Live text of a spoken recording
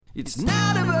It's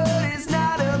not a bird, it's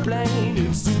not a plane,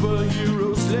 it's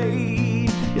Superhero Slate.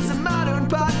 It's a modern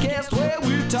podcast where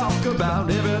we talk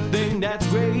about everything that's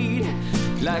great,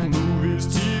 like movies,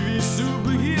 TV,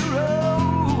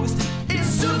 superheroes.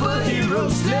 It's Superhero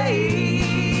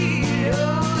Slate.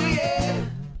 Oh yeah.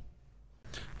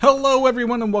 Hello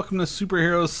everyone and welcome to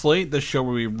Superhero Slate, the show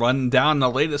where we run down the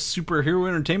latest superhero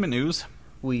entertainment news.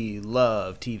 We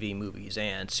love TV, movies,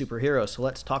 and superheroes, so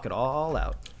let's talk it all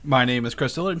out. My name is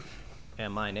Chris Dillard.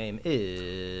 And my name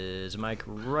is Mike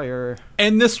Royer.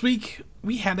 And this week,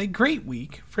 we had a great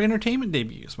week for entertainment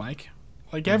debuts, Mike.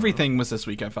 Like, everything was this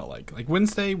week, I felt like. Like,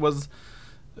 Wednesday was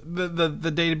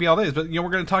the day to be all days. But, you know,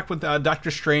 we're going to talk with Doctor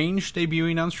Strange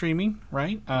debuting on streaming,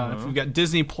 right? If you've got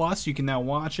Disney Plus, you can now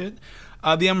watch it.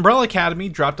 The Umbrella Academy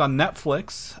dropped on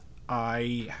Netflix.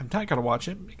 I have not got to watch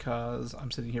it because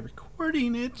I'm sitting here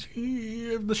recording it,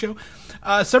 the show.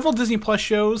 Several Disney Plus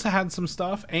shows had some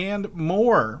stuff and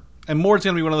more. And more is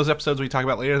going to be one of those episodes we talk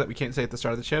about later that we can't say at the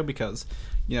start of the show because,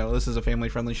 you know, this is a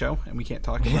family-friendly show and we can't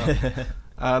talk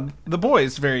about the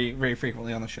boys very, very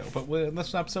frequently on the show. But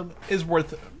this episode is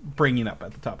worth bringing up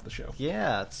at the top of the show.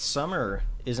 Yeah, summer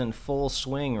is in full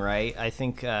swing, right? I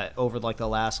think over like the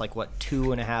last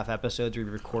 2.5 episodes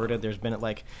we've recorded, there's been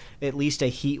at least a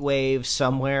heat wave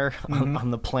somewhere on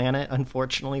the planet,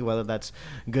 unfortunately. Whether that's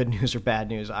good news or bad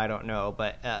news, I don't know.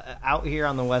 But out here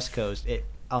on the West Coast, it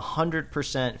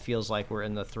 100% feels like we're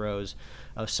in the throes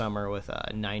of summer with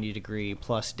 90-degree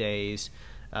plus days.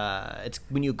 It's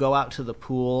when you go out to the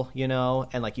pool, you know,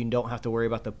 and you don't have to worry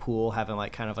about the pool having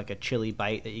kind of a chilly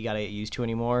bite that you got to get used to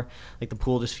anymore. Like the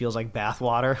pool just feels like bath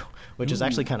water, which is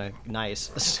actually kind of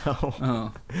nice.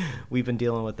 So we've been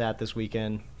dealing with that this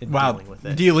weekend.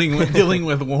 Dealing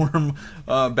with warm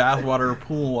bath water,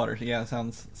 pool water. Yeah,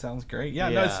 sounds great. Yeah,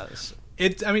 no,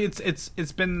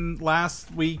 it's been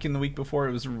last week and the week before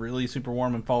it was really super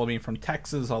warm and followed me from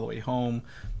Texas all the way home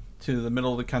to the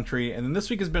middle of the country, and then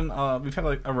this week has been we've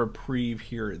had a reprieve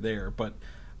here or there. But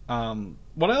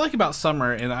what I like about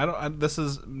summer, and this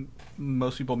is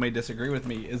most people may disagree with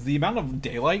me, is the amount of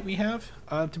daylight we have.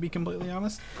 To be completely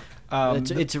honest,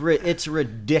 it's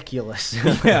ridiculous.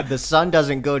 Yeah. The sun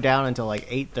doesn't go down until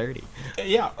 8:30.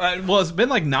 Yeah, well, it's been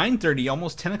 9:30,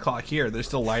 almost 10 o'clock here. There's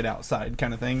still light outside,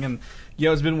 kind of thing, and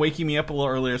it's been waking me up a little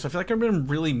earlier. So I feel like I've been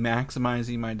really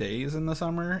maximizing my days in the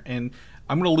summer, and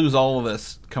I'm going to lose all of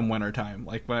this come winter time.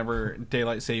 Like whenever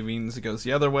daylight savings goes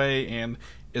the other way and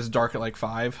it's dark at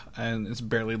 5 and it's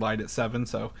barely light at 7.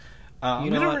 So I'm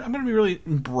going to be really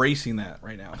embracing that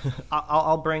right now.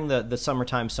 I'll bring the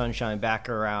summertime sunshine back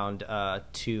around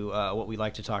to what we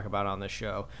like to talk about on this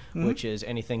show, which is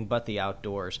anything but the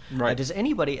outdoors. Right. Does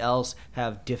anybody else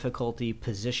have difficulty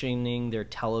positioning their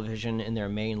television in their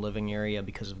main living area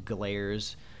because of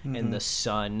glares in the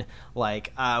sun?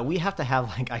 We have to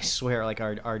have I swear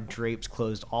our drapes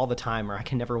closed all the time, or I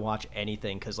can never watch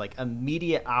anything because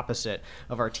immediate opposite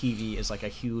of our TV is a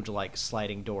huge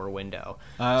sliding door window.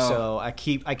 So I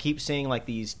keep seeing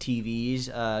these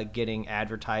TVs getting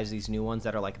advertised, these new ones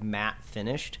that are matte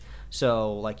finished,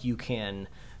 so you can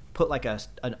put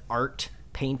an art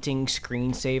painting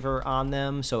screensaver on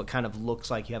them, so it kind of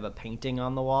looks like you have a painting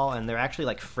on the wall, and they're actually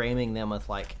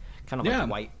kind of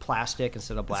white plastic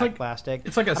instead of black plastic.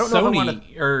 It's like a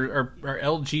Sony or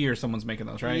LG or someone's making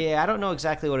those, right? Yeah, I don't know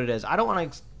exactly what it is. I don't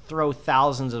want to throw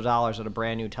thousands of dollars at a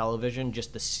brand new television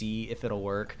just to see if it'll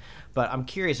work. But I'm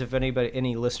curious if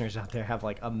any listeners out there have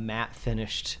a matte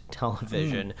finished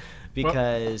television,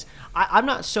 because I'm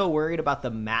not so worried about the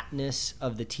matteness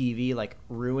of the TV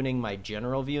ruining my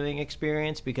general viewing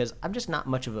experience, because I'm just not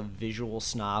much of a visual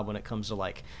snob when it comes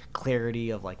to clarity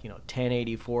of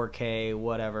 1080, 4K,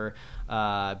 whatever.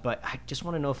 But I just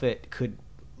want to know if it could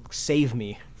save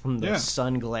me from the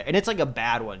sun glare. And it's a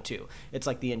bad one too. It's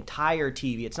the entire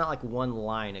TV. It's not one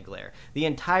line of glare. The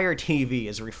entire TV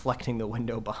is reflecting the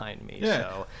window behind me. Yeah.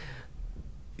 So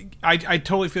I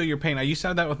totally feel your pain. I used to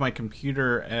have that with my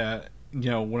computer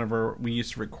whenever we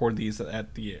used to record these at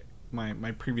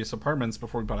my previous apartments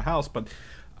before we bought a house. But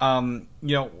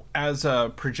as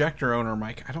a projector owner,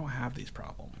 Mike, I don't have these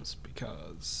problems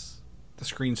because the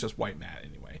screen's just white matte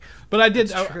anyway. But I did.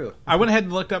 True. I went ahead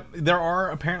and looked up. There are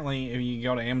apparently, if you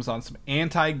go to Amazon, some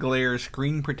anti-glare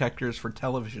screen protectors for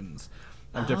televisions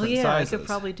of different sizes. I could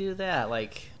probably do that.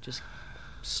 Just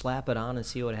slap it on and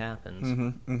see what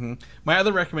happens. My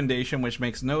other recommendation, which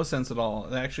makes no sense at all,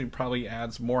 it actually probably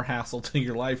adds more hassle to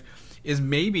your life, is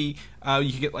maybe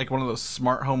you could get like one of those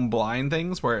smart home blind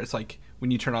things where it's like when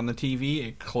you turn on the TV,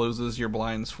 it closes your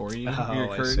blinds for you,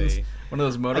 your curtains. See. One of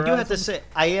those motorized. I do have to say,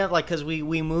 I am like, because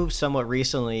we moved somewhat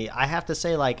recently. I have to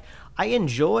say, like, I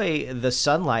enjoy the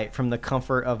sunlight from the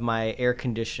comfort of my air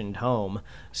conditioned home.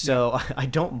 So I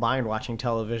don't mind watching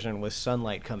television with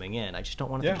sunlight coming in. I just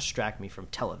don't want it to distract me from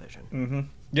television. Mm-hmm.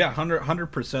 Yeah,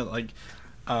 100%. Like,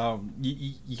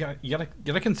 you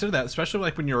gotta consider that, especially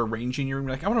like when you're arranging your room.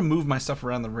 Like, I want to move my stuff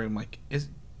around the room. Like,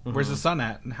 where's the sun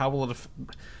at, and how will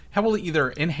it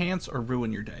either enhance or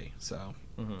ruin your day? So,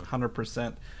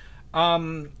 100%.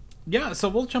 Yeah, so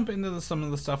we'll jump into some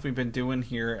of the stuff we've been doing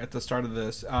here at the start of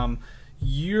this.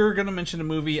 You're gonna mention a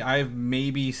movie I've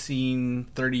maybe seen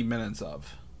 30 minutes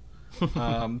of,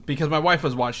 because my wife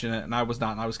was watching it and I was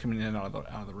not, and I was coming in and out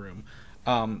of the room.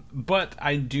 But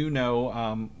I do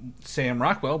know Sam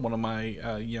Rockwell, one of my,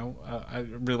 I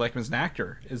really like him as an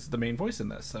actor, is the main voice in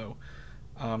this. So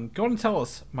go ahead and tell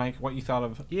us, Mike, what you thought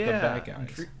of The Bad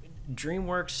Guys.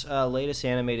 DreamWorks' latest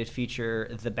animated feature,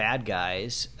 The Bad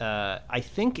Guys, I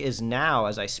think is now,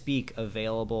 as I speak,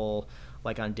 available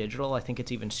like on digital. I think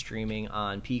it's even streaming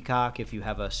on Peacock if you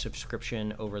have a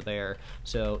subscription over there.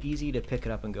 So easy to pick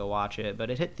it up and go watch it.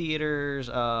 But it hit theaters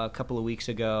a couple of weeks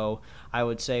ago, I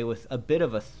would say with a bit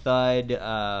of a thud,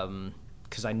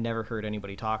 because I never heard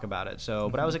anybody talk about it. So,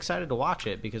 but I was excited to watch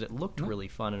it because it looked really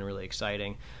fun and really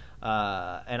exciting.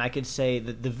 And I could say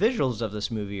that the visuals of this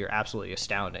movie are absolutely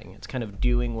astounding. It's kind of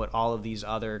doing what all of these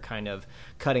other kind of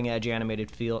cutting-edge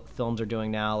animated films are doing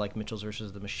now, like Mitchell's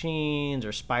vs. the Machines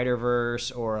or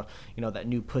Spider-Verse, or that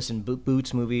new Puss in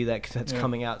Boots movie that's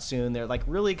coming out soon. They're like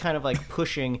really kind of like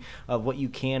pushing of what you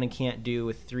can and can't do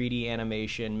with 3D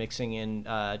animation, mixing in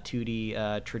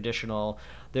 2D traditional.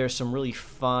 There's some really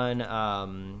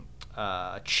fun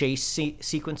chase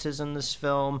sequences in this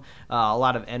film, a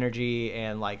lot of energy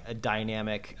and like a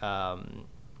dynamic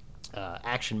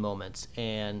action moments,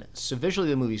 and so visually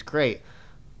the movie's great,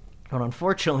 but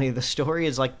unfortunately the story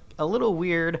is like a little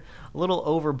weird, a little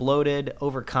over bloated,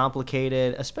 over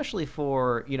complicated, especially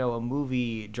for a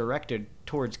movie directed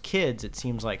towards kids. It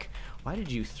seems like, why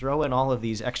did you throw in all of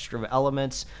these extra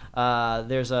elements?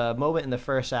 There's a moment in the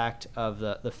first act of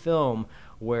the film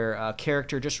where a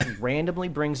character just randomly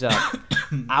brings up,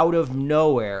 out of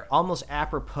nowhere, almost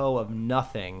apropos of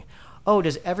nothing, oh,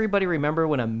 does everybody remember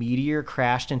when a meteor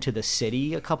crashed into the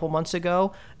city a couple months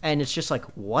ago? And it's just like,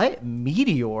 what?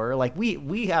 Meteor? Like,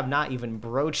 we have not even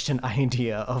broached an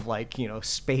idea of, like,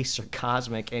 space or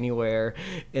cosmic anywhere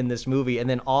in this movie. And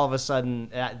then all of a sudden,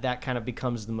 that kind of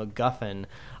becomes the MacGuffin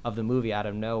of the movie out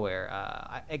of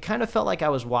nowhere. It kind of felt like I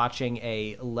was watching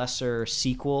a lesser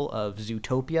sequel of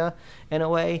Zootopia in a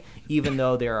way, even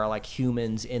though there are like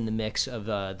humans in the mix of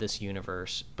this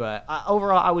universe. But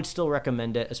overall, I would still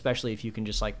recommend it, especially if you can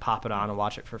just like pop it on and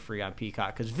watch it for free on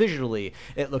Peacock, because visually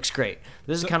it looks great.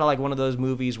 This is kind of like one of those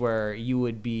movies where you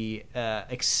would be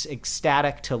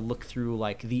ecstatic to look through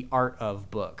like the art of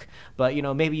book, but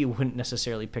maybe you wouldn't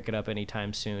necessarily pick it up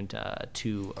anytime soon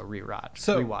to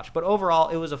rewatch. But overall,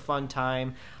 it was a fun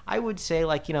time. I would say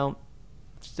like B-.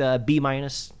 B- in my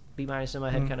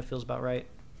head kind of feels about right.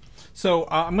 So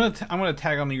I'm gonna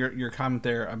tag on your comment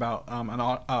there about an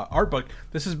art book.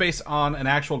 This is based on an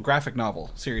actual graphic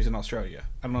novel series in Australia.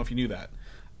 I don't know if you knew that.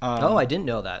 I didn't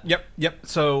know that. Yep.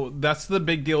 So that's the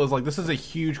big deal. Is like this is a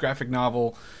huge graphic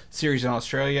novel series in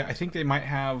Australia. I think they might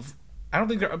have. I don't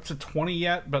think they're up to 20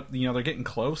 yet, but they're getting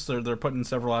close. They're putting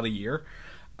several out a year.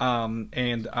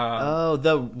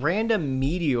 The random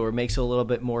meteor makes a little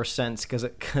bit more sense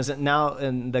because now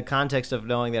in the context of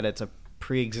knowing that it's a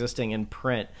pre-existing in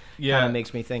print, kind of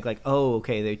makes me think like, oh,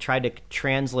 okay, they tried to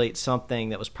translate something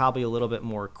that was probably a little bit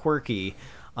more quirky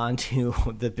onto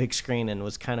the big screen and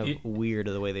was kind of weird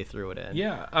the way they threw it in.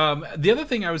 Yeah. The other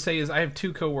thing I would say is I have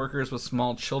two coworkers with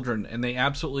small children, and they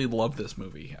absolutely love this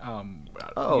movie.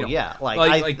 Yeah,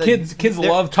 kids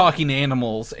love talking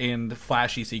animals and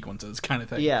flashy sequences, kind of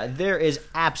thing. Yeah, there is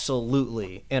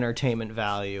absolutely entertainment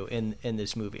value in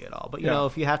this movie at all. But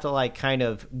if you have to like kind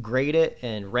of grade it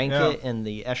and rank it in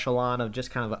the echelon of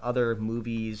just kind of other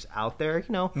movies out there,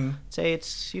 say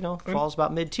it's falls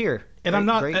about mid tier. And I'm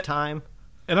not great time.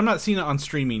 And I'm not seeing it on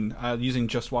streaming using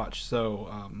Just Watch,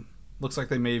 so looks like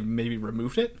they maybe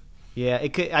removed it. Yeah,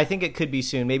 it could. I think it could be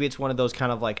soon. Maybe it's one of those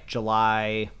kind of like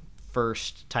July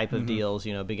 1st type of deals,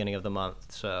 beginning of the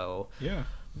month. So yeah,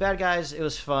 Bad Guys, it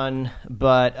was fun.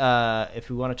 But if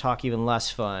we want to talk even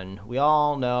less fun, we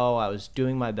all know I was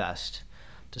doing my best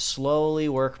to slowly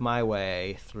work my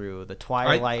way through the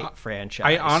Twilight franchise.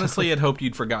 I honestly had hoped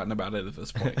you'd forgotten about it at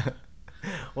this point.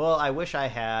 Well, I wish I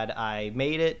had. I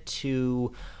made it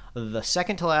to the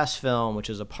second to last film, which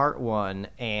is a part 1,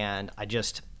 and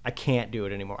I can't do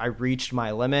it anymore. I reached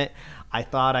my limit. I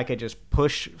thought I could just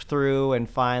push through and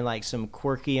find like some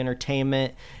quirky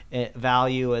entertainment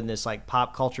value in this like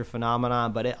pop culture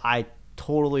phenomenon, but I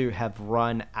totally have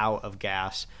run out of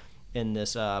gas in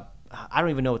this. I don't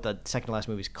even know what the second to last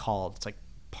movie's called. It's like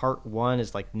part 1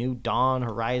 is like New Dawn,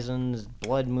 Horizons,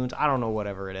 Blood Moons. I don't know,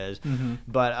 whatever it is.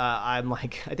 But I'm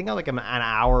like, I think I'm an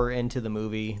hour into the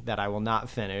movie that I will not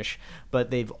finish. But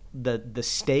the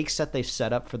stakes that they've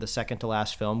set up for the second to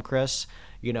last film, Chris,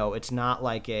 you know, it's not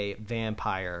like a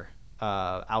vampire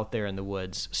out there in the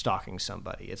woods stalking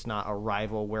somebody. It's not a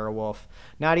rival werewolf,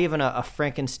 not even a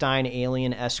Frankenstein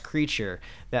alien-esque creature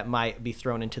that might be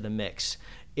thrown into the mix.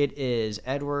 It is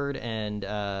Edward and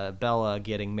Bella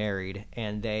getting married,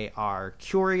 and they are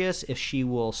curious if she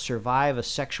will survive a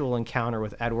sexual encounter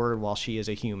with Edward while she is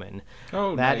a human.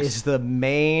 Oh, that nice. is the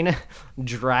main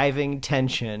driving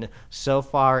tension so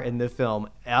far in the film.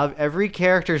 Every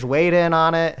character's weighed in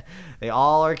on it. They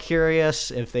all are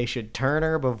curious if they should turn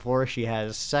her before she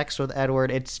has sex with Edward.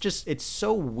 It's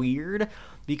so weird.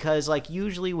 Because, like,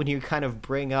 usually when you kind of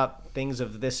bring up things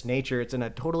of this nature, it's in a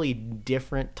totally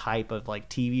different type of, like,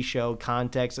 TV show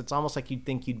context. It's almost like you'd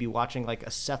think you'd be watching, like,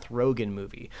 a Seth Rogen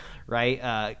movie, right?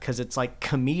 Because it's, like,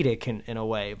 comedic in a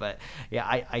way. But, yeah,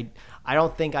 I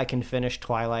don't think I can finish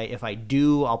Twilight. If I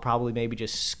do, I'll probably maybe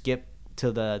just skip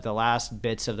to the last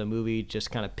bits of the movie, just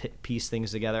kind of piece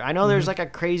things together. I know there's, like, a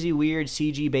crazy, weird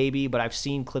CG baby, but I've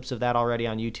seen clips of that already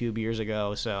on YouTube years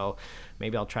ago, so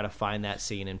maybe I'll try to find that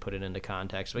scene and put it into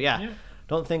context. But yeah.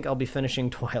 Don't think I'll be finishing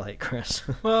Twilight, Chris.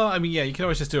 Well, I mean, yeah, you can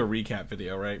always just do a recap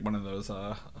video, right? One of those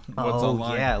what's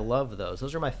online. Yeah, I love those.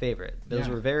 Those are my favorite. Those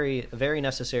were very, very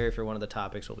necessary for one of the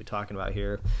topics we'll be talking about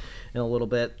here in a little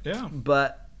bit. Yeah.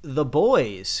 But The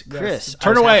Boys, Chris. Yes.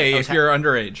 Turn away if you're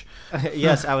underage.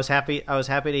 Yes, I was happy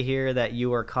to hear that you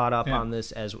were caught up on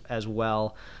this as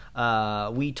well.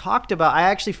 We talked about, I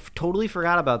actually totally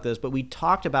forgot about this, but we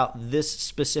talked about this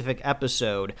specific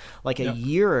episode like a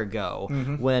year ago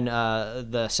when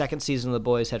the second season of The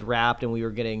Boys had wrapped and we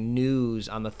were getting news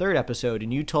on the third episode,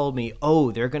 and you told me,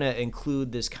 they're going to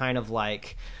include this kind of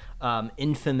like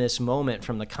infamous moment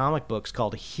from the comic books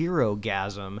called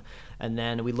Hero-gasm. And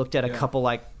then we looked at a couple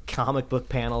like comic book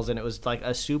panels, and it was like a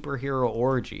superhero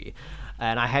orgy.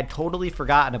 And I had totally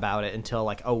forgotten about it until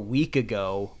like a week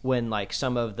ago when like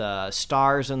some of the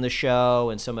stars in the show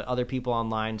and some other people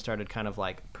online started kind of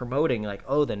like promoting like,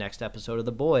 the next episode of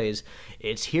The Boys,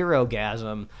 it's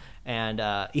Hero-gasm. And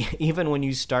even when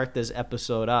you start this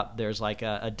episode up, there's like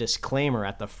a disclaimer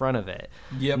at the front of it.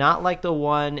 Yep. Not like the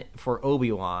one for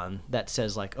Obi-Wan that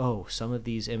says like, some of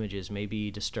these images may be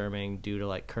disturbing due to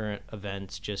like current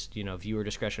events, just, viewer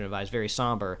discretion advised, very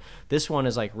somber. This one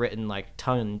is like written like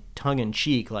tongue in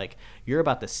cheek, like you're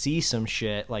about to see some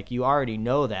shit. Like you already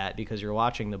know that because you're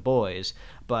watching The Boys,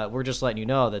 but we're just letting you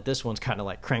know that this one's kind of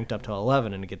like cranked up to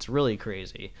 11 and it gets really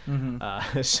crazy.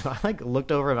 So I like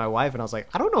looked over at my wife and I was like,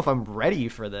 I don't know if I'm ready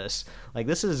for this. Like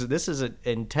this is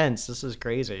intense. This is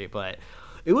crazy, but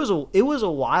it was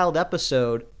a wild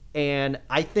episode. And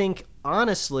I think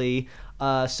honestly,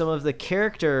 some of the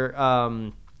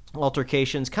character,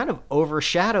 altercations kind of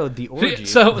overshadowed the orgy.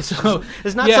 So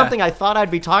it's not something I thought I'd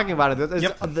be talking about.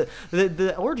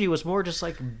 The orgy was more just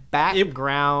like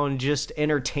background, just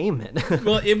entertainment.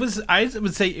 Well, I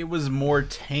would say it was more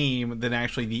tame than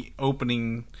actually the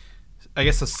opening, I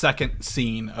guess, the second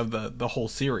scene of the whole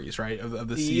series, right? Of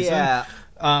the season.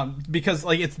 Yeah. Because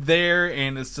like it's there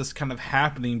and it's just kind of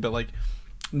happening, but like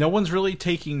no one's really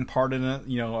taking part in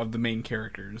it, of the main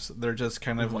characters. They're just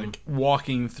kind of like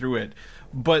walking through it.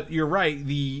 But you're right,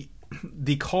 the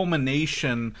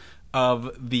culmination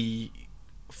of the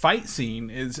fight scene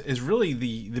is really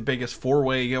the biggest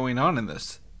four-way going on in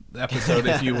this episode,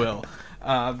 if you will.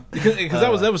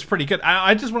 Because that was pretty good.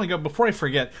 I just want to go, before I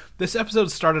forget, this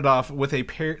episode started off with a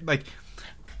pair, like,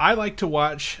 I like to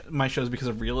watch my shows because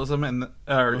of realism and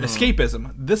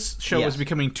escapism. This show is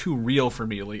becoming too real for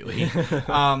me lately.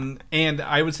 And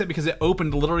I would say because it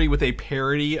opened literally with a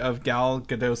parody of Gal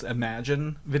Gadot's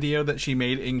Imagine video that she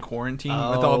made in quarantine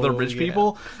with all the rich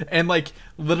people. And like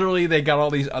literally they got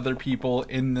all these other people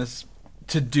in this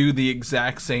to do the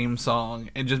exact same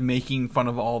song and just making fun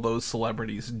of all those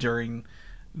celebrities during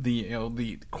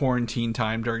the quarantine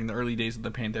time during the early days of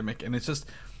the pandemic. And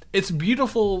it's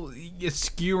beautiful. It's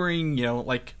skewering,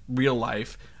 like real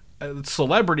life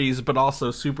celebrities, but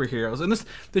also superheroes. And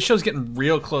this show's getting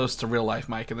real close to real life,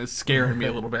 Mike, and it's scaring me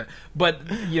a little bit. But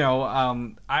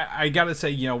I gotta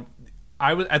say,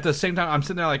 I was at the same time I'm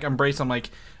sitting there like I'm braced. I'm like,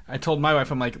 I told my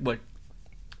wife, I'm like, look,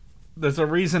 there's a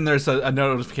reason there's a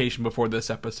notification before this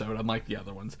episode, unlike the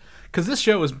other ones, because this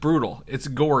show is brutal. It's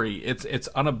gory. It's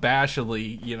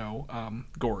unabashedly,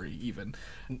 gory even.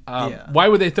 Why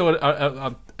would they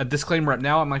throw a disclaimer up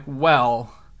now? I'm like,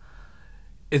 well,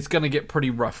 it's gonna get pretty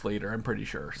rough later, I'm pretty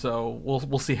sure. So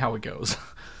we'll see how it goes.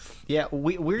 Yeah,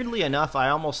 weirdly enough, I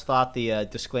almost thought the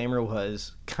disclaimer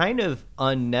was kind of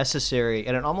unnecessary,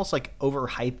 and it almost like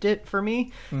overhyped it for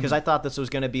me, because I thought this was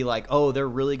going to be like, oh, they're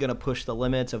really going to push the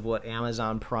limits of what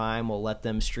Amazon Prime will let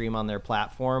them stream on their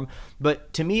platform.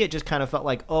 But to me, it just kind of felt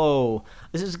like, oh,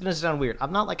 this is going to sound weird.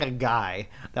 I'm not like a guy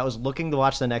that was looking to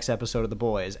watch the next episode of The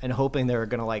Boys and hoping they were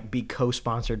going to like be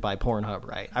co-sponsored by Pornhub,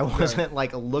 right? I wasn't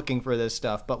like looking for this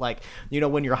stuff, but like,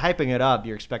 when you're hyping it up,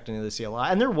 you're expecting to see a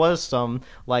lot. And there was some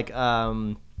like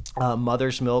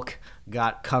Mother's Milk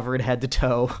got covered head to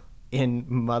toe in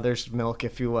Mother's Milk,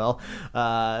 if you will.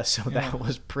 So that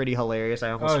was pretty hilarious. I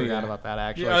almost forgot about that,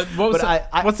 actually. Yeah,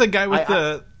 what's the guy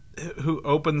with who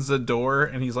opens the door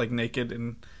and he's like naked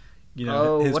and his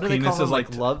what do they penis call him? is Like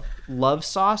love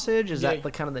sausage? Is that the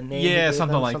kind of the name? Yeah,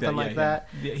 something like that.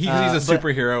 Yeah. He's a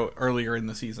superhero earlier in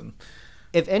the season.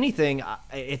 If anything,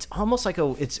 it's almost like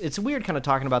it's weird kind of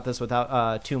talking about this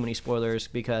without too many spoilers,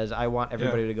 because I want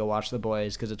everybody to go watch The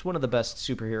Boys, because it's one of the best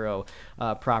superhero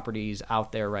properties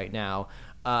out there right now.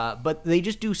 But they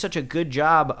just do such a good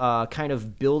job kind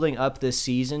of building up this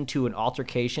season to an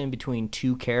altercation between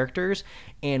two characters,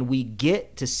 and we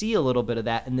get to see a little bit of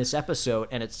that in this episode,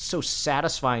 and it's so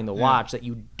satisfying to watch that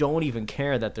you don't even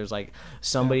care that there's like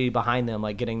somebody behind them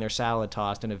like getting their salad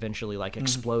tossed and eventually like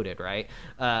exploded, right?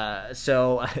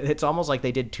 So it's almost like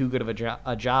they did too good of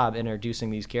a job introducing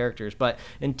these characters, but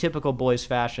in typical Boys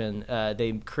fashion,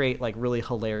 they create like really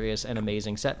hilarious and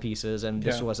amazing set pieces, and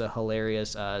this was a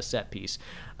hilarious set piece.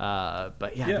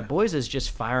 But The Boys is just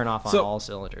firing off on all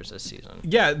cylinders this season.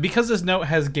 Yeah, because this note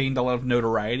has gained a lot of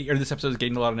notoriety, or this episode has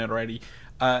gained a lot of notoriety.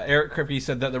 Eric Kripke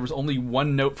said that there was only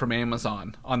one note from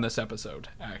Amazon on this episode,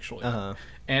 actually,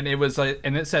 and it was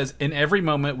and it says, "In every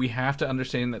moment, we have to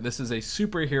understand that this is a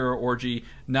superhero orgy,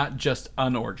 not just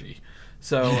an orgy."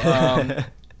 So, the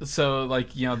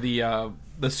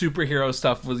superhero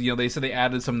stuff was, they said they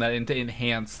added some of that in to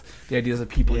enhance the ideas of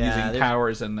people using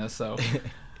powers in this. So.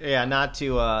 Yeah, not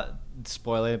to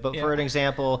spoil it, but for an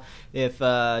example, if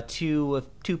two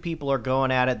people are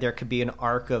going at it, there could be an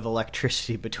arc of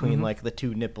electricity between like the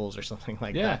two nipples or something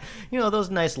like that.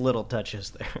 Those nice little touches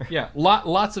there. Yeah,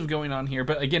 lots of going on here,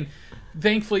 but again,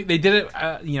 thankfully they did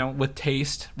it with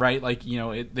taste, right? Like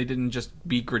they didn't just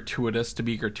be gratuitous to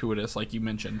be gratuitous, like you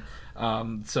mentioned.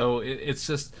 So it's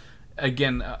just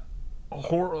again.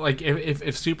 Horror, like if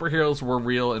superheroes were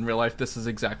real in real life, this is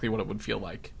exactly what it would feel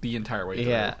like the entire way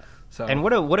through. Yeah. So and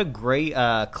what a great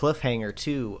cliffhanger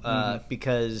too,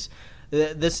 because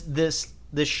this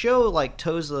show like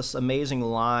toes this amazing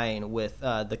line with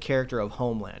the character of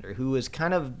Homelander, who is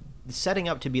kind of setting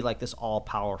up to be like this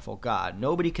all-powerful god.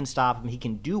 Nobody can stop him. He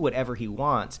can do whatever he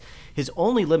wants. His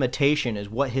only limitation is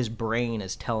what his brain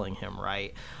is telling him,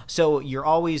 right? So you're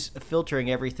always filtering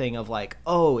everything of like,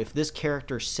 oh, if this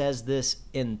character says this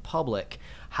in public,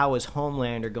 how is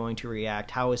Homelander going to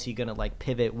react? How is he going to like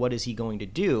pivot? What is he going to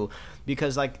do?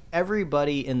 Because like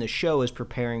everybody in the show is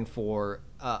preparing for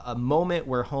a moment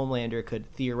where Homelander could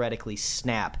theoretically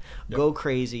snap, go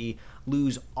crazy,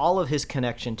 lose all of his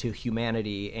connection to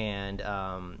humanity and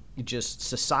just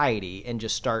society, and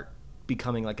just start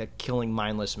becoming like a killing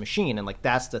mindless machine. And like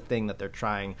that's the thing that they're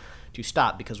trying to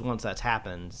stop, because once that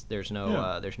happens, there's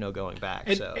no going back.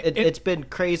 It's been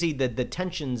crazy. The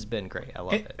tension's been great. I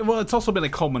love it. Well, it's also been a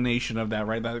culmination of that,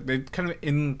 right? They kind of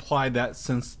implied that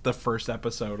since the first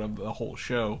episode of the whole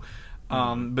show.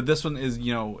 But this one is,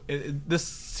 this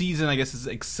season, I guess, is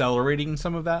accelerating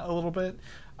some of that a little bit,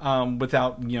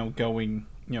 without, going,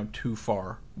 too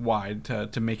far wide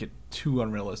to make it too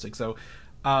unrealistic. So,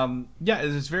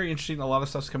 it's very interesting. A lot of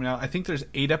stuff's coming out. I think there's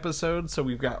 8 episodes, so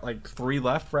we've got like 3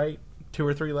 left, right? 2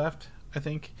 or 3 left, I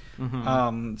think.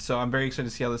 So I'm very excited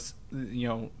to see how this,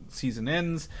 season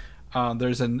ends.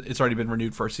 It's already been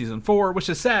renewed for season 4, which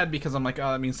is sad, because I'm like,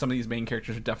 oh, that means some of these main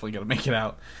characters are definitely going to make it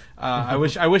out. I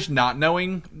wish not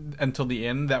knowing until the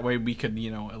end. That way we could,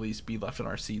 at least be left in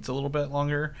our seats a little bit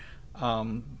longer.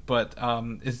 But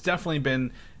it's definitely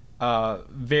been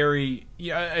very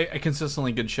a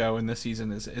consistently good show, and this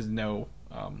season is no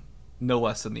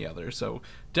less than the other. So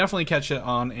definitely catch it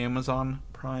on Amazon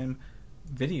Prime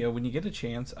Video when you get a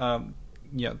chance.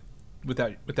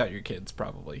 Without your kids,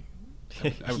 probably.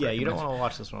 You don't want to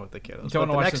watch this one with the kiddos. The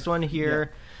next one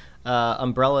here,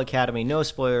 Umbrella Academy, no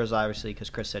spoilers, obviously, because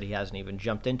Chris said he hasn't even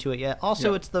jumped into it yet.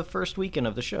 Also, It's the first weekend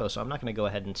of the show, so I'm not going to go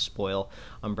ahead and spoil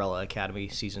Umbrella Academy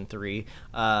Season 3.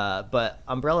 But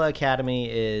Umbrella Academy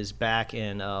is back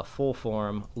in full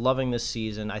form. Loving this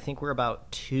season. I think we're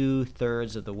about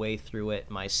 2/3 of the way through it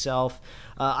myself.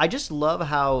 I just love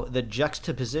how the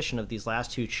juxtaposition of these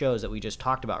last two shows that we just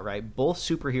talked about, right? Both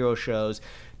superhero shows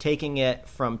taking it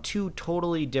from two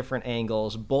totally different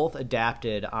angles, both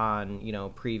adapted on,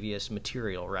 previous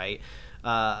material, right?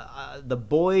 The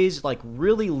Boys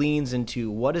really leans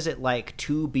into what is it like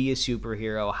to be a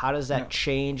superhero? How does that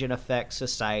change and affect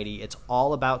society? It's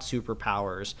all about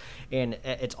superpowers, and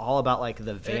it's all about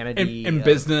the vanity and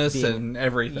business and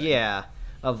everything. Yeah.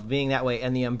 Of being that way.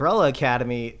 And the Umbrella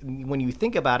Academy, when you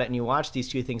think about it and you watch these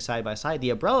two things side by side, the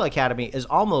Umbrella Academy is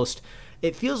almost,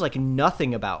 it feels like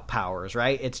nothing about powers,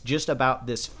 right? It's just about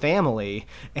this family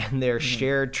and their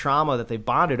shared trauma that they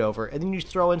bonded over. And then you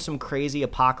throw in some crazy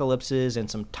apocalypses and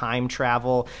some time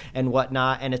travel and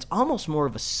whatnot, and it's almost more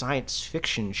of a science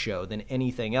fiction show than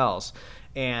anything else.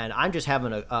 And I'm just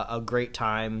having a great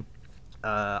time.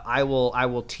 I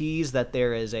will tease that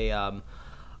there is a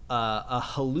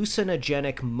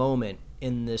hallucinogenic moment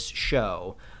in this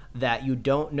show that you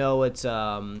don't know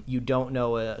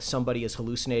somebody is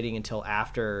hallucinating until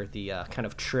after the kind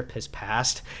of trip has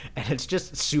passed, and it's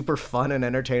just super fun and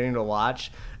entertaining to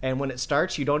watch. And when it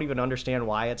starts, you don't even understand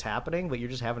why it's happening, but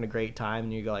you're just having a great time,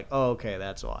 and you go oh, okay,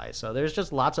 that's why. So there's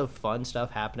just lots of fun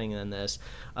stuff happening in this.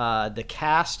 The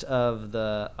cast of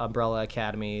the Umbrella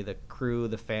Academy, the crew,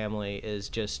 the family is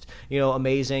just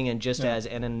amazing, and just as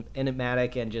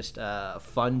enigmatic and just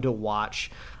fun to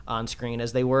watch on screen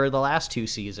as they were the last two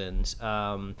seasons.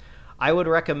 I would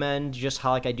recommend, just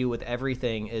how I do with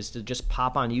everything, is to just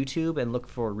pop on YouTube and look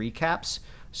for recaps,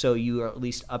 so you are at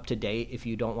least up to date if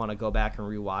you don't want to go back and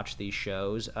rewatch these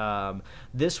shows.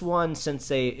 This one, since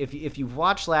if you've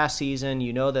watched last season,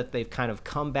 you know that they've kind of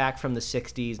come back from the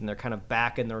 60s and they're kind of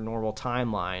back in their normal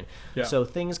timeline. Yeah. So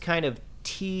things kind of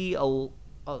tee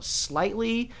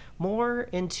slightly more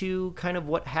into kind of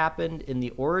what happened in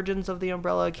the origins of the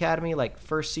Umbrella Academy,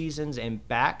 first seasons and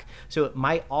back. So it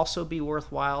might also be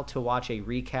worthwhile to watch a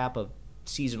recap of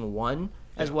season 1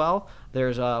 as well.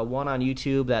 There's one on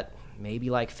YouTube that maybe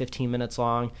 15 minutes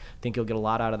long. I think you'll get a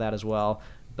lot out of that as well.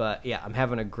 But yeah, I'm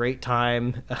having a great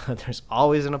time. There's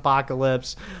always an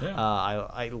apocalypse. Yeah.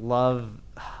 I love.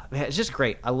 Man, it's just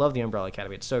great. I love the Umbrella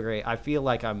Academy. It's so great. I feel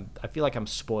like I'm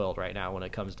spoiled right now when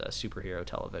it comes to superhero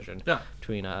television. Yeah.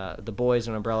 Between The Boys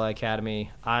and Umbrella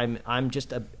Academy, I'm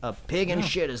just a pig in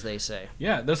shit, as they say.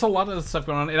 Yeah, there's a lot of stuff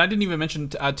going on, and I didn't even mention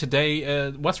today.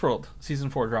 Westworld season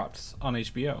 4 dropped on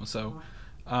HBO. So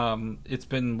it's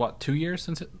been 2 years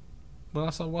since when I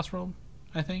saw Westworld,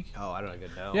 I think. Oh, I don't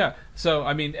even know. Yeah. So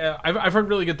I mean, I've heard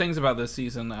really good things about this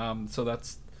season. So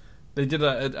that's. They did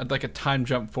a time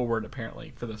jump forward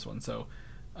apparently for this one, so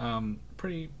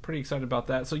pretty excited about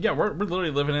that. So yeah, we're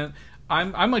literally living it.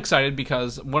 I'm excited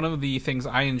because one of the things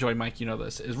I enjoy, Mike,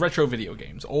 this, is retro video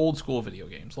games, old school video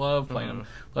games. Love playing them,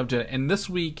 love doing it. And this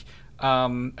week,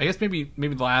 I guess maybe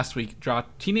the last week,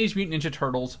 dropped Teenage Mutant Ninja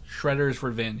Turtles: Shredder's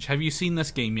Revenge. Have you seen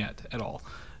this game yet at all?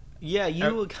 Yeah,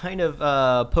 you kind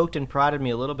of poked and prodded me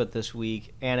a little bit this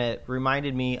week, and it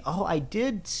reminded me, I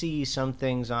did see some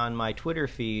things on my Twitter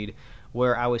feed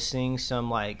where I was seeing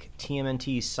some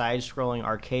TMNT side-scrolling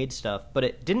arcade stuff, but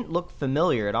it didn't look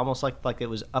familiar. It almost looked like it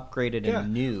was upgraded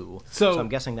and new. So I'm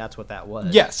guessing that's what that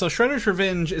was. Yeah, so Shredder's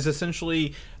Revenge is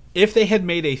essentially, if they had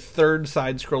made a third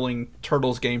side-scrolling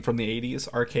Turtles game from the 80s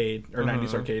arcade, or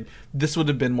 90s arcade, this would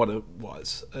have been what it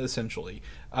was, essentially.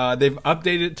 They've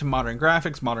updated it to modern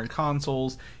graphics, modern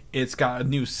consoles. It's got a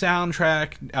new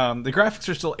soundtrack. The graphics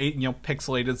are still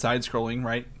pixelated side-scrolling,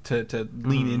 right, to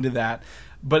lean into that.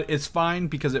 But it's fine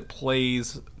because it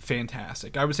plays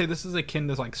fantastic. I would say this is akin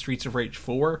to Streets of Rage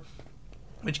 4,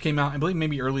 which came out, I believe,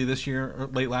 maybe early this year or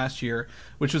late last year,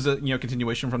 which was a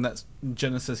continuation from that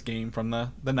Genesis game from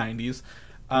the 90s,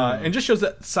 and just shows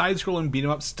that side-scrolling beat 'em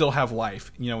ups still have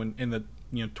life, in the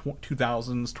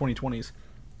 2000s, 2020s.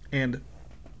 And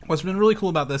what's been really cool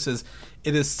about this is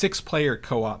it is 6-player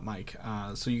co-op, Mike.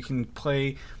 So you can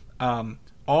play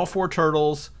all 4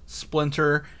 Turtles,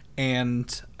 Splinter,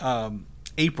 and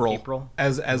April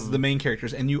as the main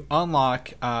characters, and you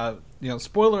unlock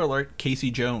spoiler alert, Casey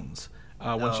Jones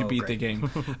once you beat the game.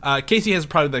 Casey has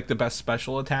probably the best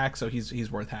special attack, so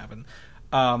he's worth having.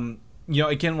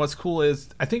 Again, what's cool is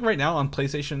I think right now on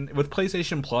PlayStation, with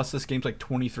PlayStation Plus, this game's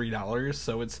 $23,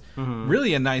 so it's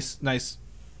really a nice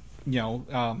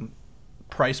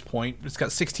price point. It's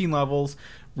got 16 levels,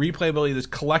 replayability. There's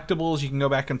collectibles you can go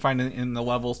back and find in the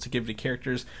levels to give to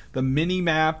characters. The mini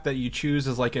map that you choose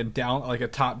is like a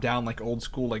top down, like old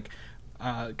school, like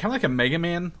kind of like a Mega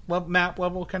Man map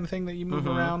level kind of thing that you move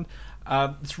around.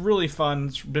 It's really fun.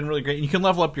 It's been really great. And you can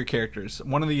level up your characters.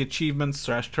 One of the achievements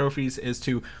 / trophies is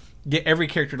to get every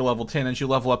character to level 10. As you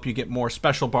level up, you get more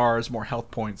special bars, more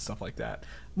health points, stuff like that.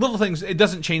 Little things. It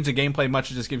doesn't change the gameplay much.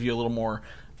 It just gives you a little more,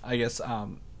 I guess,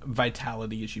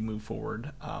 vitality as you move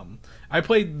forward. I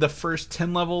played the first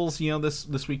 10 levels,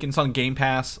 this weekend. It's on Game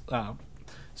Pass.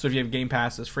 So if you have Game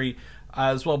Pass, it's free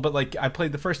as well. But like I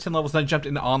played the first 10 levels, then I jumped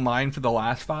into online for the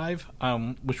last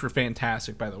 5, which were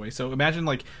fantastic, by the way. So imagine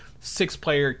like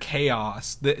 6-player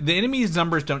chaos. The enemies'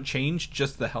 numbers don't change,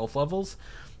 just the health levels.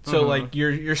 So like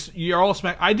you're all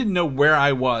smack. I didn't know where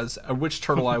I was, or which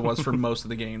turtle I was for most of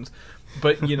the games,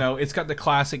 but it's got the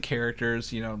classic characters.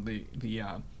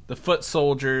 The foot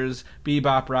soldiers,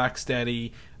 Bebop,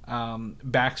 Rocksteady,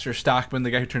 Baxter Stockman, the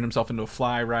guy who turned himself into a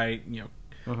fly, right?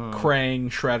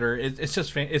 Krang, Shredder. It's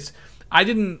just I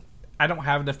don't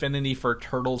have an affinity for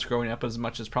turtles growing up as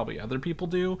much as probably other people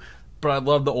do. But I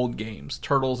love the old games,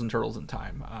 Turtles and Turtles in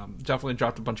Time. Definitely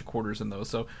dropped a bunch of quarters in those.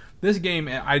 So this game,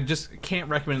 I just can't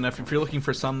recommend enough. If you're looking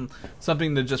for something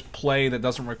to just play that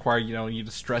doesn't require you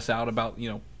to stress out about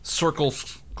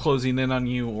circles closing in on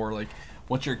you or like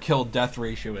what your kill death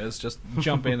ratio is, just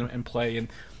jump in and play. And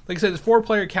like I said, it's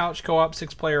 4-player couch co-op,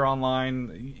 6-player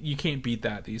online. You can't beat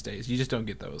that these days. You just don't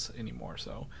get those anymore.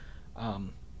 So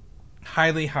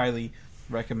highly, highly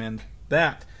recommend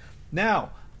that.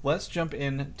 Now, let's jump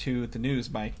into the news,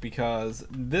 Mike, because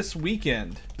this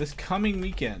coming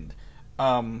weekend,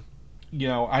 I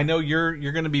know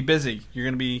you're going to be busy. You're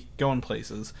going to be going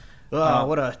places.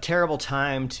 What a terrible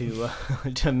time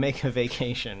to make a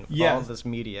vacation. Yeah. All of this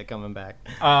media coming back.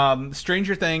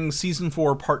 Stranger Things Season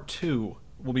 4 Part 2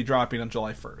 will be dropping on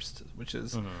July 1st, which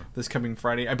is this coming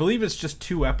Friday. I believe it's just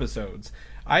 2 episodes.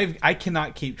 I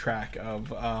cannot keep track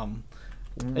of...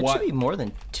 It should be more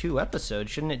than 2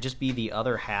 episodes. Shouldn't it just be the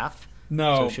other half?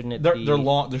 No, so shouldn't it they're be...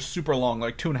 long. They're super long,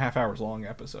 like 2.5 hours long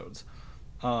episodes.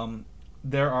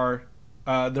 There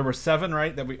were 7,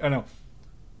 right? No,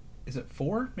 is it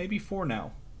 4? Maybe 4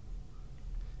 now.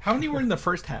 How many were in the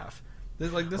first half?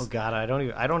 Oh God, I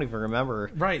don't even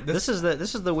remember. Right. This is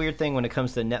the weird thing when it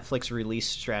comes to Netflix release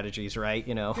strategies, right?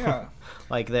 Yeah.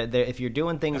 Like if you're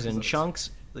doing things in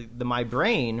chunks, my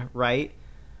brain, right?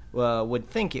 Would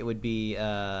think it would be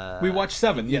we watched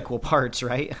 7 equal parts,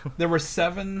 right? There were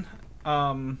 7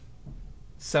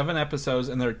 episodes,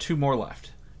 and there are 2 more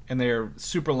left, and they are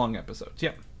super long episodes.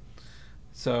 Yep.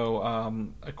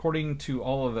 So according to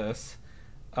all of this,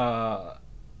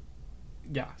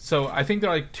 so I think they're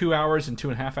like 2 hours and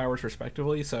 2.5 hours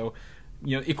respectively. So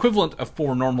equivalent of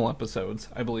 4 normal episodes,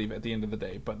 I believe, at the end of the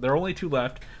day. But there are only 2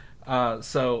 left.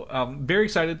 Very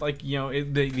excited. Like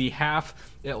the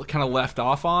half it kind of left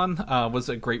off on was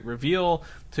a great reveal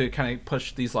to kind of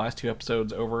push these last 2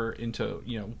 episodes over into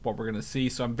what we're gonna see.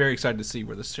 So I'm very excited to see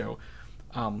where this show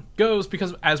goes,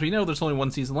 because as we know, there's only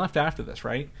 1 season left after this,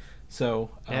 right? So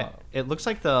it looks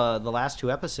like the last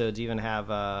 2 episodes even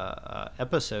have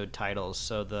episode titles.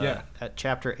 So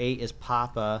chapter 8 is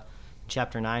Papa,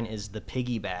 chapter 9 is The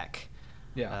Piggyback.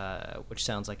 Yeah, which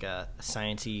sounds like a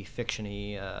science-y,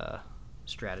 fiction-y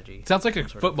strategy. Sounds like a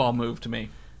football move to me.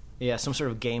 Yeah, some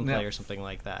sort of gameplay or something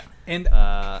like that. And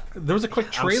there was a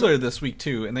quick trailer this week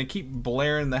too, and they keep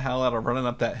blaring the hell out of Running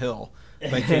Up That Hill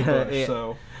by Kate Bush. Yeah.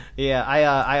 So yeah,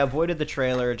 I avoided the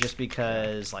trailer just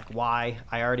because, like, why?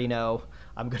 I already know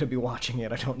I'm going to be watching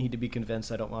it. I don't need to be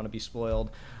convinced. I don't want to be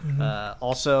spoiled.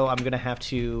 Also, I'm going to have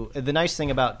to... The nice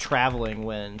thing about traveling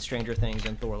when Stranger Things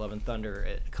and Thor Love and Thunder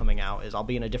coming out is I'll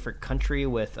be in a different country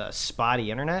with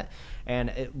spotty internet, and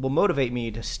it will motivate me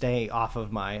to stay off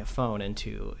of my phone and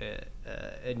to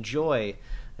enjoy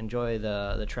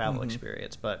the travel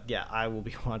experience. But yeah, I will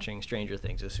be watching Stranger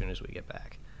Things as soon as we get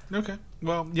back. Okay.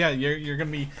 Well, yeah, you're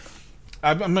going to be...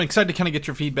 I'm excited to kind of get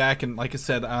your feedback, and like I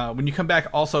said, when you come back,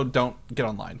 also don't get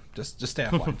online. Just stay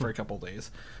offline for a couple of days,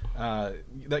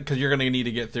 because you're going to need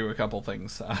to get through a couple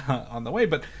things on the way.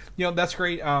 But that's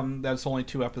great. That's only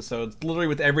 2 episodes. Literally,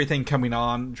 with everything coming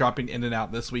on, dropping in and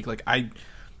out this week, it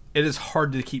is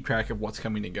hard to keep track of what's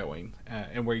coming and going,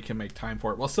 and where you can make time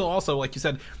for it. While still also, like you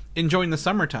said, enjoying the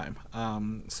summertime.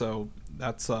 So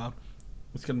that's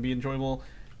it's going to be enjoyable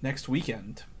next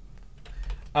weekend.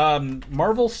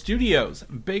 Marvel Studios,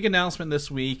 big announcement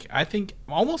this week. I think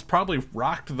almost probably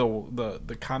rocked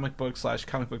the comic book /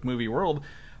 comic book movie world.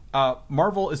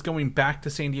 Marvel is going back to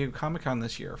San Diego Comic-Con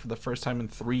this year for the first time in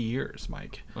 3 years,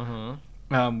 Mike.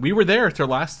 We were there at their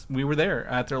last. We were there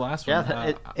at their last one.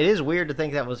 Yeah, it is weird to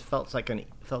think that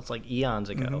felt like eons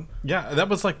ago. Mm-hmm. Yeah, that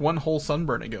was like one whole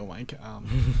sunburn ago, Mike.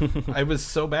 It was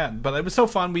so bad, but it was so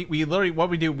fun. We literally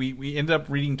we ended up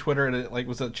reading Twitter at it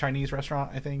was a Chinese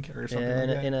restaurant, I think, or something like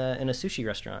that. In a sushi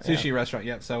restaurant. Sushi restaurant,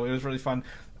 yeah. So it was really fun.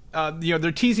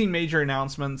 They're teasing major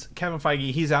announcements. Kevin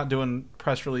Feige, he's out doing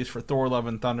press release for Thor: Love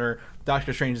and Thunder.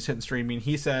 Doctor Strange is hitting streaming.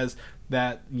 He says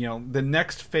that the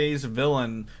next phase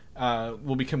villain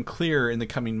will become clear in the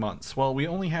coming months. Well, we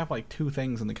only have like 2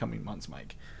 things in the coming months,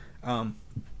 Mike.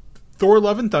 Thor: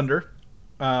 Love and Thunder,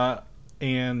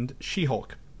 and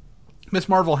She-Hulk. Miss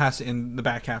Marvel has to in the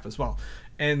back half as well,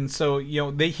 and so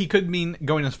he could mean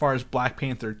going as far as Black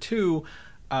Panther 2.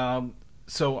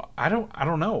 So I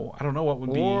don't know. I don't know what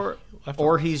would be left.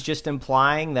 Or he's just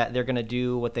implying that they're going to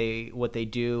do what they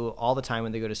do all the time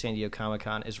when they go to San Diego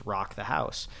Comic-Con is rock the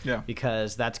house. Yeah.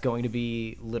 Because that's going to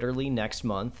be literally next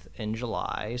month in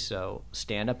July. So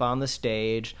stand up on the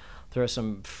stage, throw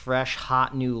some fresh,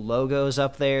 hot new logos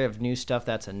up there of new stuff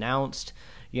that's announced.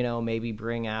 Maybe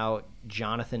bring out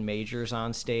Jonathan Majors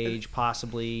on stage,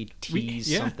 possibly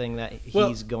tease something that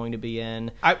he's going to be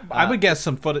in. I would guess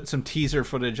some teaser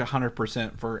footage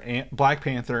 100% for Black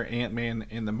Panther, Ant-Man,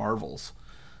 and the Marvels.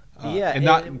 And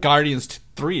not Guardians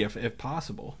 3 if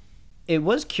possible. It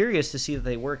was curious to see that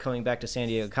they were coming back to San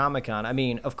Diego Comic-Con. I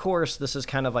mean, of course, this is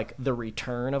kind of like the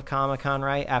return of Comic-Con,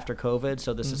 right, after COVID.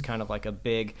 So this is kind of like a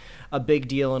big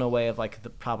deal in a way of like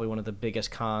probably one of the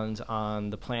biggest cons on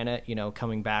the planet,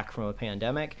 coming back from a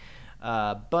pandemic.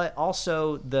 But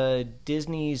also the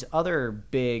Disney's other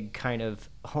big kind of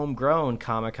homegrown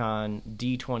Comic-Con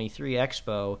D23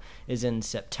 Expo is in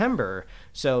September.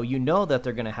 So that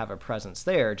they're going to have a presence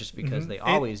there just because they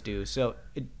always do. So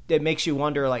it makes you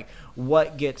wonder like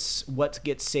what gets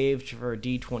saved for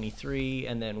D23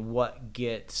 and then what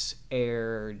gets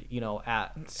aired,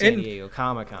 at San Diego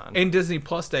Comic-Con. And Disney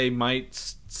Plus Day might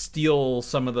steal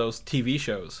some of those TV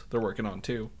shows they're working on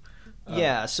too.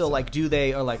 So like do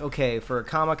they are like, okay, for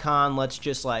Comic-Con let's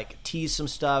just like tease some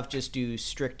stuff, just do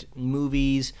strict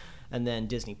movies, and then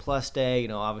Disney Plus Day,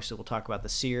 obviously we'll talk about the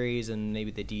series and maybe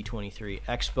the D23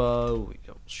 Expo,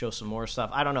 show some more stuff.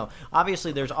 I don't know.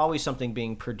 Obviously there's always something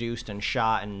being produced and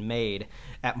shot and made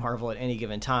at Marvel at any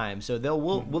given time, so there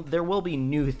will be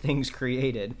new things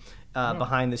created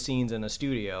behind the scenes in a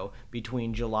studio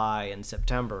between July and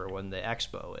September when the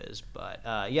expo is. But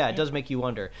it does make you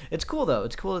wonder. It's cool though.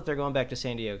 It's cool that they're going back to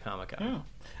San Diego Comic-Con. Yeah.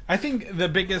 I think the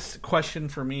biggest question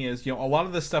for me is, a lot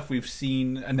of the stuff we've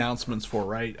seen announcements for,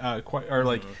 right?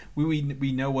 We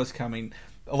know what's coming.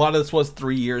 A lot of this was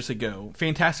 3 years ago.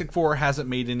 Fantastic Four hasn't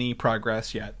made any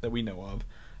progress yet that we know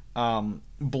of.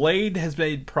 Blade has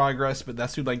made progress, but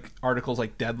that's through like articles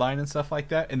like Deadline and stuff like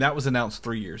that, and that was announced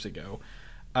 3 years ago.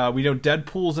 We know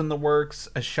Deadpool's in the works,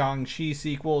 a Shang-Chi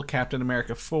sequel, Captain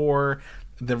America 4,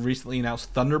 the recently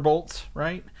announced Thunderbolts,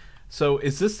 right? So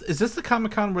is this the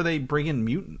Comic-Con where they bring in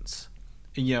mutants?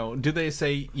 Do they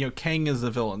say Kang is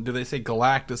the villain? Do they say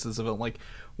Galactus is the villain? Like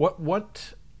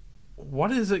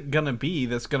what is it gonna be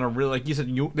that's gonna really, like you said,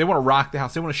 they want to rock the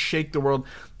house, they want to shake the world,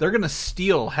 they're gonna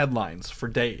steal headlines for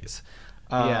days.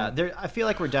 I feel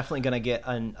like we're definitely going to get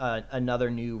another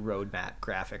new roadmap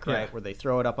graphic, right? Where they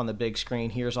throw it up on the big screen.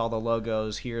 Here's all the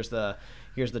logos. Here's the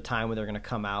time when they're going to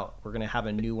come out. We're going to have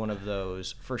a new one of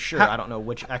those for sure. I don't know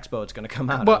which expo it's going to come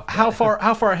out. But how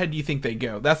far ahead do you think they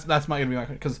go? That's going to be my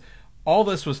question, because all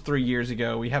this was 3 years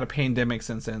ago. We had a pandemic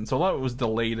since then, so a lot of it was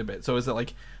delayed a bit. So is it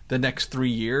like the next 3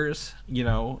 years?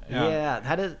 Yeah,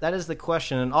 that is the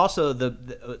question, and also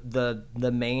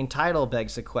the main title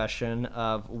begs the question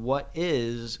of what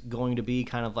is going to be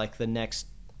kind of like the next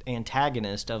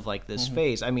antagonist of like this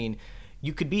phase. I mean,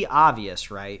 you could be obvious,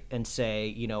 right, and say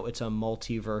it's a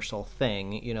multiversal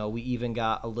thing. We even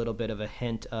got a little bit of a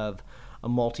hint of a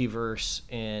multiverse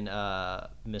in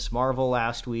Miss Marvel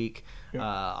last week. Yep.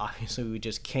 Obviously, we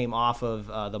just came off of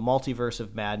the Multiverse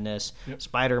of Madness. Yep.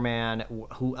 Spider-Man.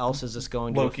 Who else is this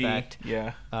going Loki, to affect?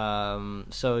 Yeah.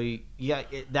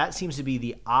 That seems to be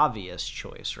the obvious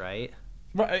choice, right?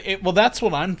 Right. Well, that's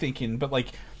what I'm thinking. But like,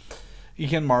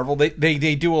 again, Marvel,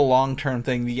 they do a long-term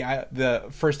thing. The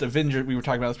first Avenger, we were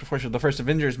talking about this before. So the first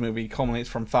Avengers movie culminates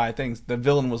from 5 things. The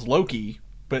villain was Loki,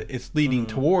 but it's leading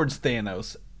towards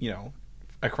Thanos.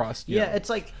 Across.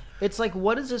 It's like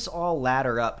what does this all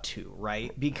ladder up to,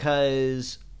 right?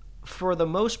 Because for the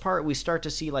most part, we start to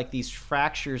see like these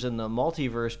fractures in the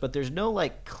multiverse, but there's no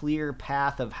like clear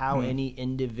path of how any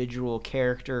individual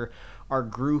character or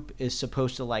group is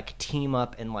supposed to like team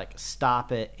up and like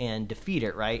stop it and defeat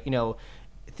it, right?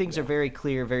 things are very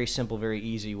clear, very simple, very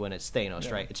easy when it's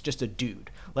Thanos, right? It's just a dude.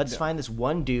 Let's find this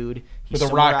one dude. He's with a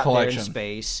somewhere rock out collection there in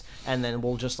space, and then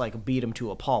we'll just like beat him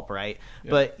to a pulp, right?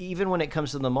 But even when it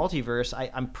comes to the multiverse,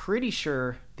 I'm pretty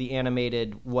sure the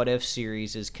animated What If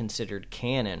series is considered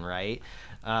canon, right?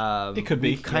 It could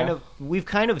be. We've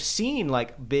kind of seen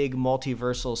like big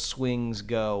multiversal swings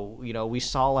go. You know, we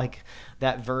saw like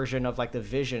that version of like the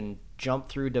Vision jump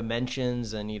through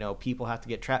dimensions, and you know, people have to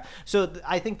get trapped. So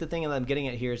I think the thing that I'm getting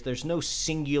at here is there's no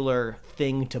singular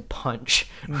thing to punch,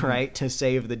 right, to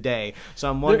save the day. So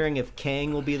I'm wondering if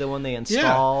Kang will be the one they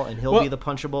install, and he'll be the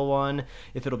punchable one.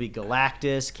 If it'll be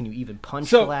Galactus, can you even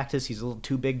punch Galactus? He's a little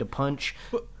too big to punch.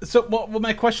 So,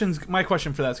 my question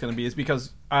for that's going to be is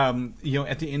because you know,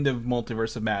 at the end of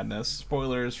Multiverse of Madness,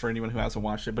 spoilers for anyone who hasn't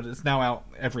watched it, but it's now out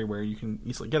everywhere, you can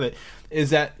easily get it, is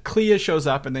that Clea shows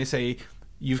up and they say,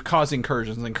 you've caused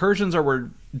incursions. Incursions are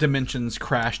where dimensions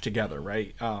crash together,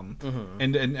 right?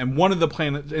 And one of the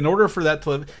planets, in order for that to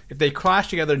live, if they crash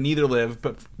together, neither live.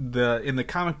 But in the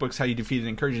comic books, how you defeat an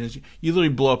incursion is you literally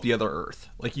blow up the other Earth,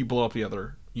 like you blow up the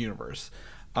other universe.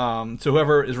 So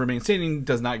whoever remains standing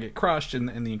does not get crushed, and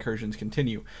the incursions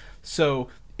continue. So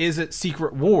is it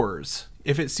Secret Wars?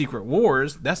 If it's Secret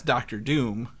Wars, that's Doctor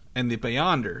Doom and the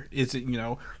Beyonder. Is it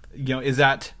is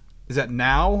that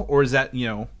now, or is that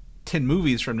 10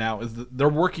 movies from now? They're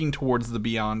working towards the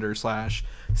Beyonder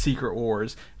 / Secret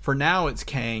Wars. For now, it's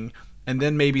Kang, and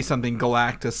then maybe something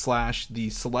Galactus / the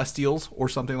Celestials or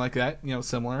something like that.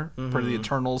 Similar for the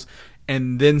Eternals,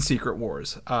 and then Secret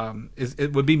Wars.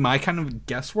 It would be my kind of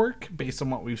guesswork based on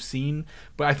what we've seen,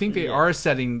 but I think they are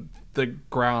setting the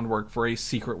groundwork for a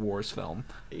Secret Wars film.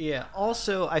 Yeah.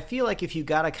 Also, I feel like if you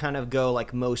gotta kind of go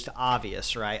like most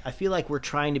obvious, right? I feel like we're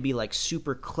trying to be like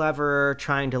super clever,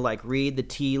 trying to like read the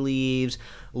tea leaves,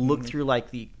 look through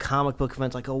like the comic book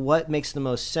events, like, oh, what makes the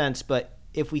most sense? But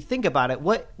if we think about it,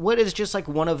 what is just like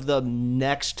one of the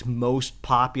next most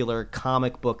popular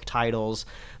comic book titles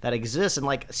that exists? And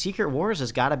like Secret Wars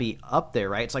has got to be up there,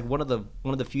 right? It's like one of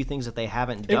the few things that they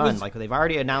haven't done. Like they've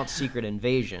already announced Secret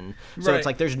Invasion, so it's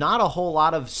like there's not a whole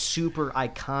lot of super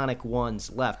iconic ones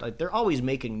left. Like they're always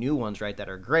making new ones, right? That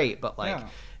are great, but like. Yeah.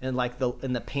 And like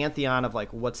in the pantheon of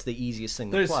like what's the easiest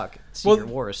thing to pluck, Secret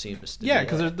Wars seems to be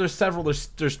because there's several.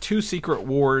 There's 2 Secret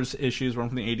Wars issues, one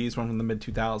from the 80s, one from the mid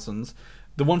 2000s.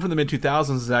 The one from the mid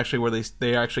 2000s is actually where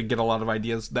they actually get a lot of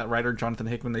ideas. That writer Jonathan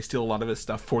Hickman, they steal a lot of his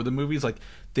stuff for the movies, like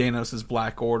Thanos'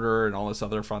 Black Order and all this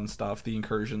other fun stuff, the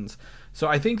incursions. So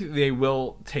I think they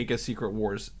will take a Secret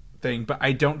Wars thing, but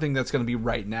I don't think that's going to be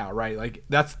right now, right? Like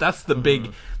that's the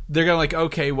big. They're going to like,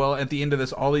 okay, well, at the end of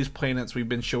this, all these planets we've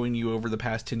been showing you over the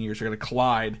past 10 years are going to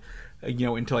collide,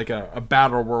 into like a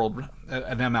battle world,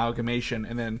 an amalgamation,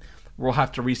 and then we'll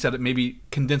have to reset it, maybe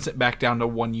condense it back down to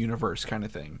one universe kind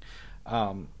of thing.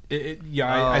 And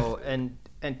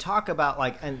talk about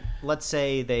like, and let's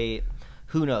say they,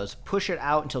 who knows, push it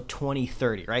out until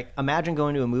 2030, right? Imagine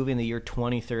going to a movie in the year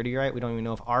 2030, right? We don't even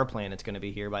know if our planet's going to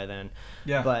be here by then.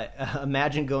 Yeah. But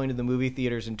imagine going to the movie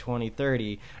theaters in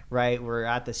 2030, right? We're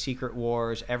at the Secret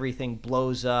Wars, everything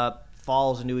blows up,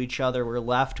 falls into each other. We're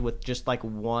left with just like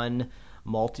one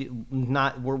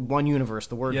universe.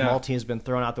 The word multi has been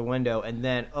thrown out the window, and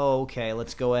then okay,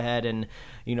 let's go ahead and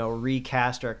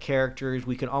recast our characters.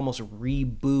 We can almost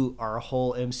reboot our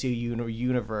whole MCU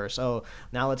universe. Oh,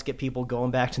 now let's get people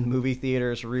going back to the movie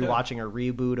theaters, rewatching a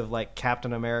reboot of like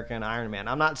Captain America and Iron Man.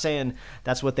 I'm not saying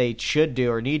that's what they should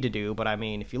do or need to do, but I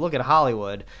mean, if you look at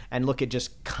Hollywood and look at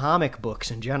just comic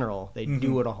books in general, they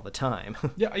do it all the time.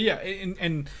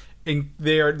 And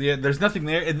there's nothing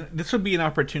there, and this would be an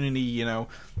opportunity,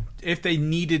 if they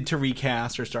needed to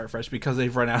recast or start fresh because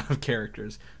they've run out of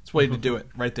characters. It's a way to do it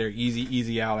right there,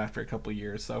 easy out after a couple of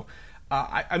years. So,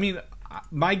 I mean,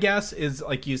 my guess is,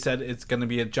 like you said, it's going to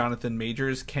be a Jonathan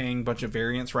Majors Kang bunch of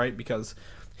variants, right? Because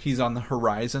he's on the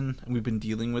horizon, and we've been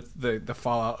dealing with the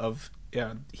fallout of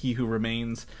He Who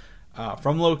Remains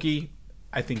from Loki.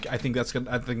 I think that's good.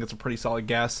 I think that's a pretty solid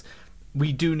guess.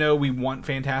 We do know we want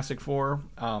Fantastic Four,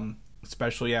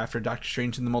 especially after Doctor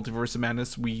Strange in the Multiverse of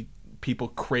Madness. People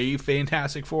crave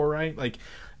Fantastic Four, right? Like,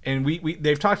 and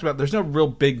they've talked about there's no real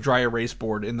big dry erase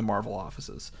board in the Marvel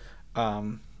offices,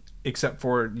 except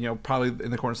for probably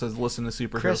in the corner says listen to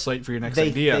Superhero Slate for your next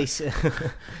idea.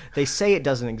 They say it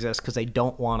doesn't exist because they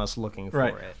don't want us looking for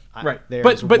it. Right.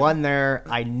 There's one there.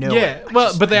 I know. Yeah.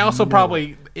 But they also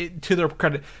probably, to their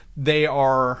credit, they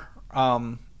are.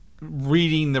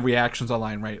 reading the reactions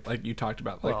online, right? Like you talked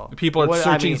about, like Well, people are what- I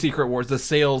searching mean- Secret Wars. The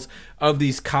sales of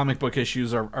these comic book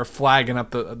issues are flagging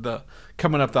up the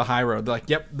coming up the high road. They're like,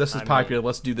 yep, this is popular.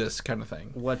 Let's do this kind of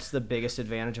thing. What's the biggest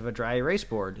advantage of a dry erase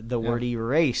board? The word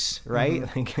erase, right?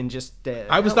 You can just. I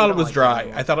always we thought it don't was like that dry.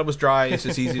 anymore. I thought it was dry. It's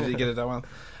just easy to get it done with.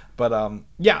 But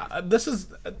this is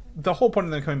the whole point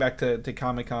of them coming back to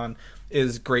Comic-Con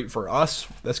is great for us.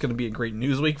 That's going to be a great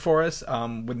news week for us.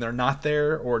 When they're not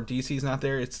there or DC's not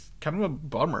there, it's kind of a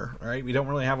bummer, right? We don't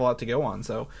really have a lot to go on.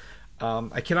 So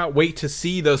I cannot wait to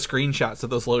see those screenshots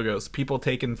of those logos, people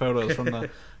taking photos from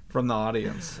the from the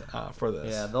audience for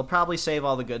this. Yeah, they'll probably save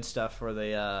all the good stuff for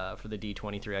the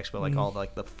D23 Expo, like all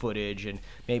the footage and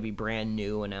maybe brand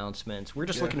new announcements. We're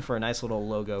just looking for a nice little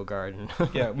logo garden.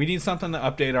 Yeah, we need something to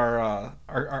update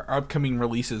our upcoming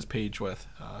releases page with.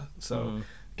 So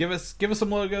give us some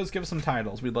logos, give us some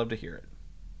titles. We'd love to hear it.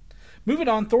 Moving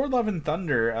on, Thor: Love and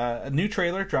Thunder. A new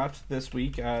trailer dropped this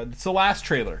week. It's the last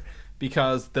trailer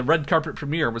because the red carpet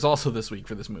premiere was also this week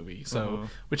for this movie. So,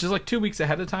 which is like 2 weeks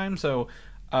ahead of time. So,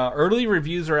 early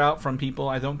reviews are out from people.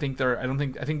 I think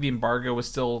the embargo is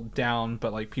still down,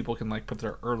 but like people can like put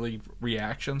their early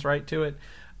reactions right to it.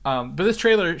 But this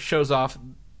trailer shows off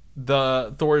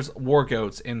the Thor's war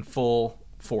goats in full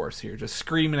force here, just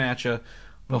screaming at you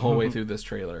the whole way through this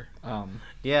trailer.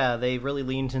 Yeah, they really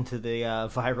leaned into the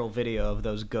viral video of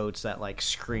those goats that like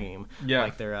scream,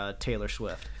 like they're Taylor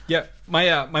Swift. Yeah,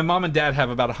 my mom and dad have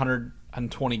about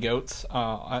 120 goats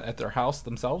at their house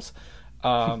themselves.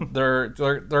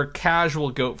 They're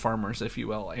casual goat farmers, if you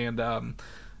will, and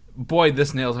boy,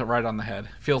 this nails it right on the head.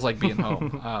 Feels like being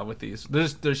home with these.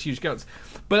 There's huge goats,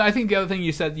 but I think the other thing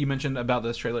you mentioned about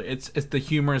this trailer, it's the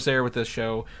humor is there with this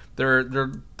show. They're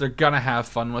gonna have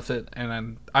fun with it,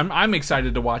 and I'm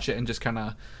excited to watch it and just kind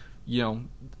of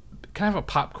have a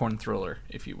popcorn thriller,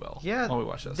 if you will. Yeah, while we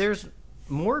watch this. There's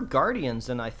more Guardians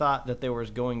than I thought that there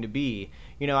was going to be.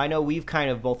 I know we've kind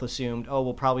of both assumed,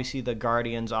 we'll probably see the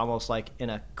Guardians almost like in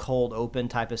a cold open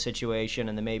type of situation,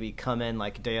 and then maybe come in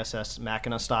like Deus Ex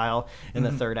Machina style in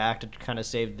the third act to kind of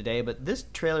save the day. But this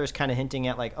trailer is kind of hinting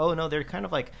at like, oh no, they're kind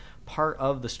of like part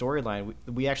of the storyline.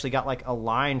 We actually got like a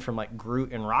line from like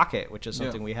Groot and Rocket, which is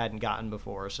something we hadn't gotten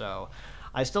before. So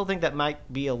I still think that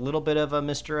might be a little bit of a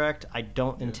misdirect. I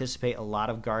don't anticipate a lot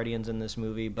of Guardians in this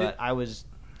movie, but I was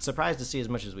surprised to see as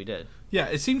much as we did. Yeah,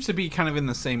 it seems to be kind of in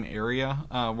the same area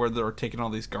where they're taking all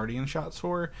these Guardian shots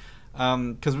for.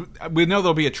 Because we know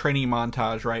there'll be a training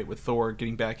montage, right, with Thor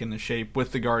getting back into shape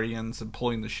with the Guardians and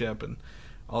pulling the ship and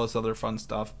all this other fun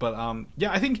stuff. But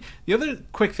I think the other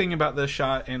quick thing about this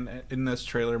shot in this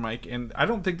trailer, Mike, and I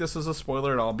don't think this is a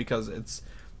spoiler at all because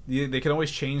they can always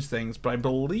change things, but I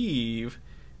believe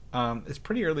it's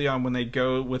pretty early on when they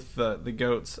go with the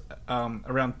goats,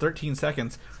 around 13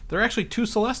 seconds. There are actually two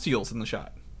Celestials in the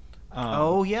shot.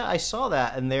 I saw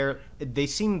that, and they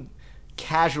seem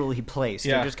casually placed.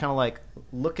 Yeah. They're just kind of like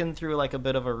looking through like a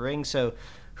bit of a ring. So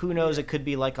who knows? It could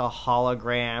be like a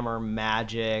hologram or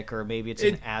magic, or maybe it's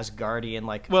an Asgardian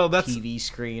TV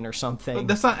screen or something.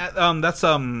 That's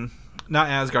not. Not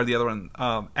Asgard. The other one,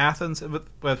 Athens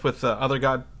with the other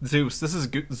god Zeus. This is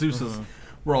Zeus's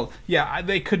world. Yeah,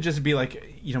 they could just be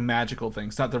like magical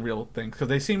things, not the real things, because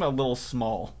they seem a little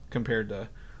small compared to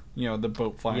the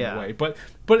boat flying away. But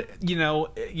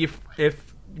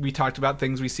if we talked about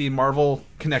things we see in Marvel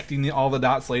connecting all the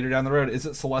dots later down the road, is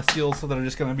it Celestials so that are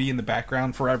just going to be in the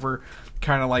background forever,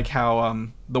 kind of like how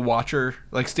the Watcher,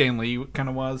 like Stan Lee, kind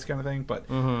of was, kind of thing. But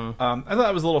I thought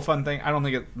that was a little fun thing. I don't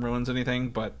think it ruins anything,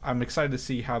 but I'm excited to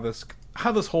see how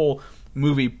this whole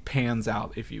movie pans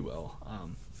out, if you will.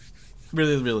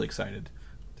 Really, really excited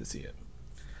to see it.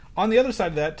 On the other side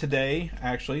of that, today,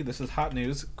 actually, this is hot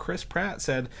news. Chris Pratt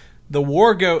said the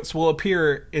War Goats will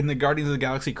appear in the Guardians of the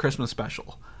Galaxy Christmas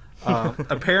special.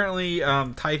 Apparently,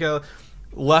 Taika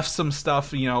left some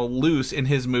stuff, loose in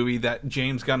his movie that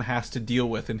James Gunn has to deal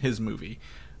with in his movie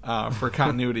for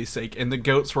continuity's sake, and the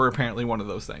goats were apparently one of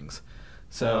those things.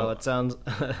 So it sounds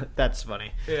that's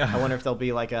funny. Yeah. I wonder if there'll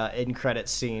be like a in credit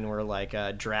scene where like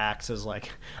Drax is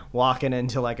like walking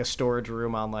into like a storage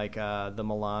room on like the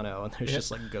Milano, and there's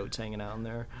just like goats hanging out in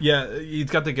there. Yeah, he's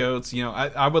got the goats.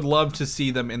 I would love to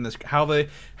see them in this. How they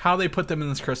put them in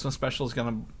this Christmas special is going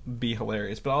to be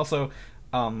hilarious. But also,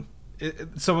 someone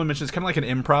mentioned it's kind of like an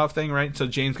improv thing, right? So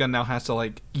James Gunn now has to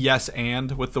like yes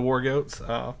and with the War Goats.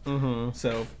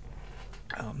 So.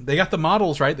 They got the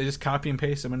models, right? They just copy and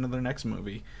paste them into their next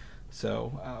movie.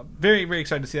 So, very, very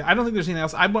excited to see that. I don't think there's anything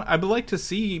else. I would like to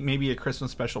see maybe a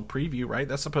Christmas special preview, right?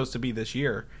 That's supposed to be this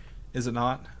year, is it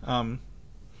not? I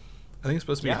think it's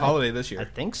supposed to be a holiday this year. I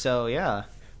think so, yeah.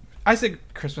 I said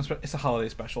Christmas, but it's a holiday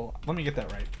special. Let me get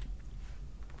that right.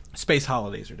 space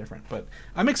holidays are different. But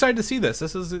I'm excited to see this.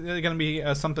 This is going to be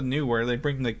something new where they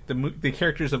bring the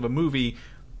characters of a movie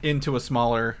into a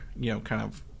smaller, kind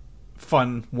of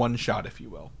fun one shot, if you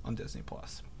will, on Disney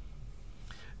Plus.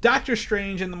 Doctor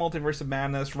Strange in the Multiverse of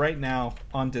Madness right now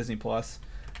on Disney Plus,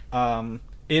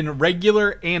 in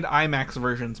regular and IMAX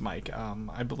versions. Mike,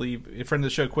 I believe a friend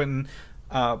of the show, Quentin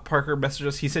Parker, messaged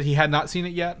us. He said he had not seen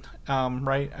it yet,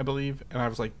 right? I believe, and I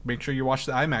was like, make sure you watch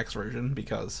the IMAX version,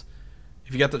 because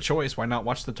if you got the choice, why not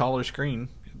watch the taller screen?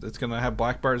 It's going to have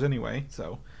black bars anyway.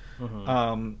 So,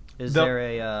 is there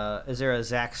a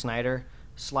Zack Snyder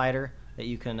slider that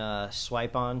you can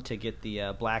swipe on to get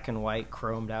the black and white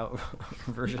chromed out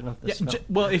version of this film?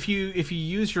 Well, if you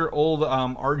use your old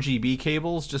RGB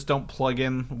cables, just don't plug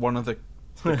in one of the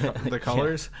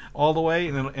colors all the way,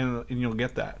 and you'll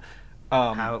get that.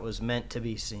 How it was meant to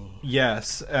be seen.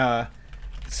 Yes.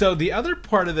 So the other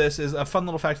part of this is a fun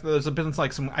little fact that there's been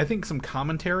some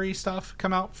commentary stuff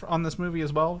come out on this movie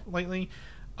as well lately.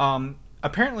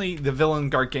 Apparently, the villain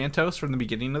Gargantos from the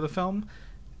beginning of the film,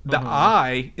 the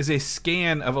eye is a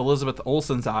scan of Elizabeth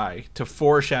Olsen's eye to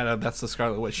foreshadow that's the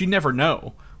Scarlet Witch. You never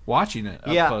know watching it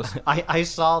up close. I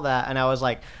saw that and I was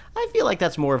like, I feel like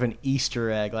that's more of an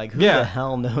Easter egg. Like, who the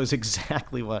hell knows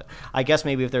exactly what? I guess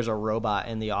maybe if there's a robot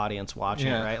in the audience watching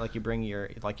it, right? Like you bring your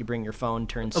phone,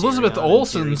 turn Siri Elizabeth on,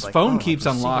 Olsen's like, phone keeps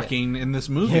unlocking in this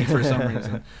movie for some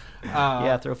reason.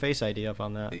 Throw Face ID up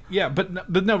on that. Yeah, but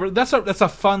that's a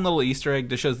fun little Easter egg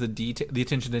that shows the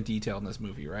attention to detail in this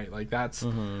movie, right? Like that's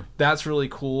really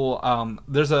cool.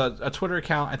 There's a Twitter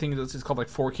account, I think it's called like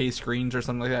 4K Screens or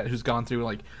something like that, who's gone through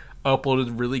like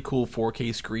uploaded really cool 4K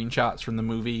screenshots from the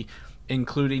movie,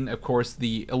 including of course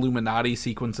the Illuminati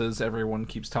sequences everyone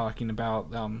keeps talking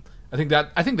about. I think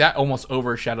that almost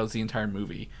overshadows the entire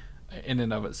movie in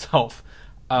and of itself.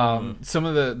 Some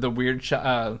of the weird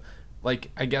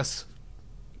like, I guess,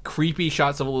 creepy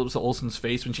shots of Elizabeth Olsen's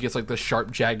face when she gets like the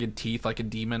sharp, jagged teeth like a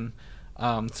demon.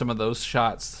 Some of those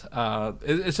shots.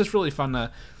 It's just really fun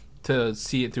to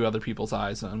see it through other people's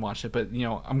eyes and watch it. But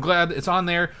I'm glad it's on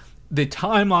there. The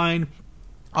timeline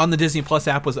on the Disney Plus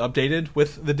app was updated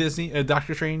with the Disney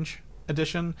Doctor Strange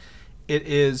edition. It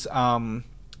is, I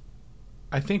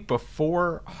think,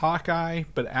 before Hawkeye,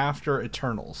 but after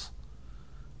Eternals.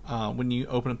 When you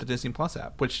open up the Disney Plus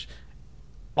app, which,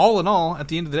 all in all, at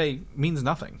the end of the day, means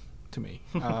nothing to me.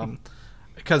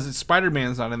 Because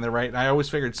Spider-Man's not in there, right? I always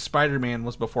figured Spider-Man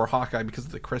was before Hawkeye because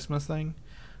of the Christmas thing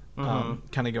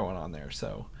kind of going on there.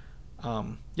 So,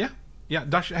 yeah.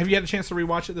 Doctor, have you had a chance to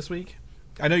rewatch it this week?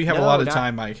 I know you have a lot of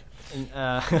time, Mike.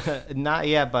 Not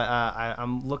yet, but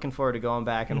I'm looking forward to going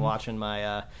back and watching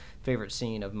my favorite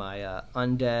scene of my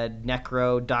undead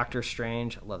Necro Doctor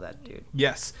Strange. I love that dude.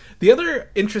 Yes. The other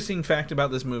interesting fact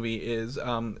about this movie is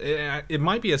it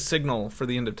might be a signal for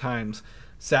the end of times.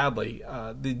 Sadly,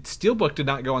 the Steelbook did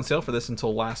not go on sale for this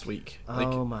until last week.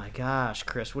 Oh my gosh,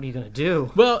 Chris, what are you going to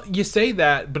do? Well, you say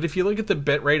that, but if you look at the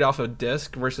bit rate off of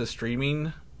disc versus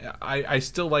streaming, I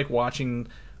still like watching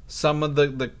some of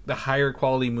the higher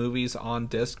quality movies on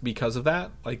disc because of that.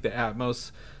 Like the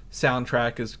Atmos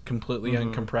soundtrack is completely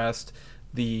uncompressed.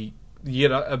 You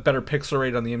get a better pixel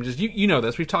rate on the images. You know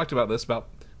this. We've talked about this about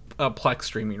Plex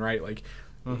streaming, right? Like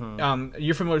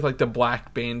you're familiar with like the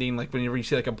black banding. Like whenever you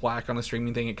see like a black on a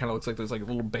streaming thing, it kind of looks like there's like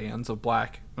little bands of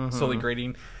black slowly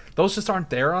grading. Those just aren't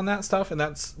there on that stuff, and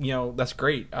that's that's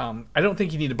great. I don't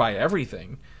think you need to buy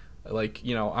everything. Like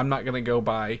I'm not gonna go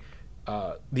buy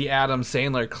the Adam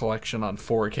Sandler collection on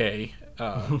 4K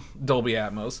Dolby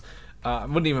Atmos. I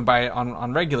wouldn't even buy it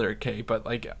on regular K, but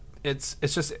like it's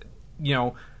just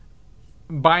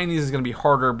buying these is going to be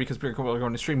harder because people are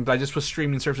going to stream. But I just wish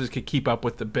streaming services could keep up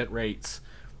with the bit rates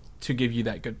to give you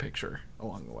that good picture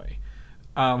along the way.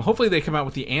 Hopefully they come out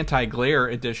with the anti-glare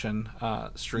edition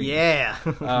stream. Yeah,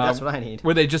 that's what I need.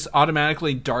 Where they just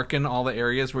automatically darken all the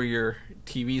areas where your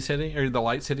TV's hitting, or the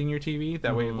light's hitting your TV.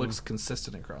 That way it looks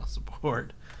consistent across the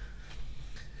board.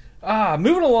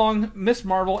 Moving along, Miss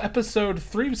Marvel episode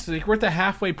 3. We're at the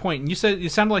halfway point. And you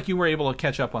sounded like you were able to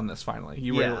catch up on this finally.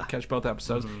 You were able to catch both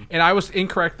episodes. And I was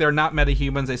incorrect. They're not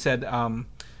metahumans. They said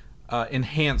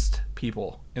enhanced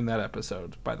people in that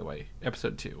episode, by the way,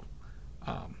 episode 2.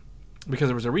 Because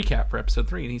there was a recap for episode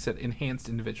 3, and he said enhanced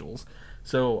individuals.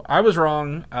 So I was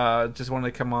wrong. Just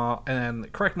wanted to come on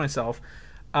and correct myself.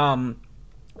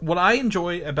 What I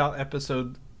enjoy about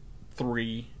episode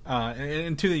 3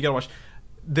 and 2 that you gotta watch,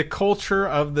 the culture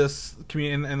of this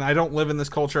community, and I don't live in this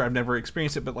culture, I've never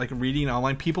experienced it, but like reading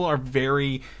online, people are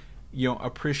very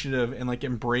appreciative and like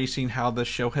embracing how the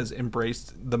show has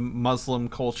embraced the Muslim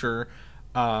culture,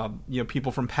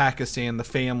 people from Pakistan, the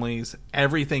families,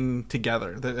 everything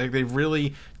together. They've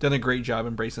really done a great job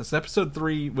embracing this. Episode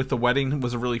 3 with the wedding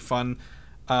was a really fun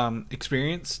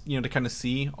experience, to kind of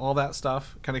see all that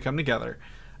stuff kind of come together.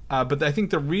 But I think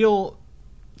the real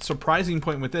surprising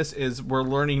point with this is we're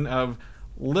learning of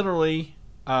literally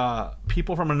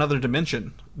people from another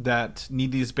dimension that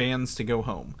need these bands to go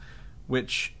home,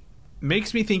 which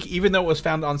makes me think, even though it was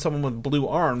found on someone with blue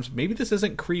arms, maybe this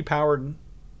isn't Kree-powered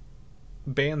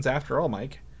bands after all,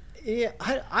 Mike. Yeah,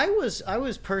 I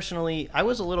was personally a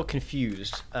little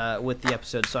confused with the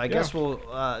episode, so I guess we'll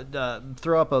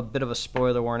throw up a bit of a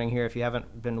spoiler warning here. If you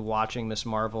haven't been watching Ms.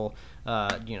 Marvel,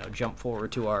 jump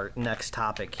forward to our next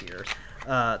topic here.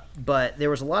 But there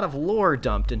was a lot of lore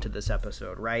dumped into this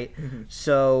episode, right? Mm-hmm.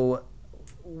 So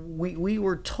we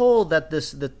were told that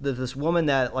this woman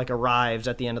that arrives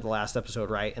at the end of the last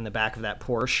episode, right, in the back of that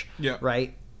Porsche,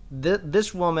 right?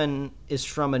 This woman is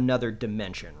from another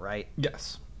dimension, right?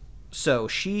 Yes. So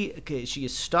she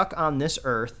is stuck on this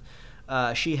Earth.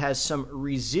 She has some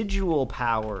residual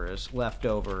powers left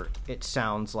over, it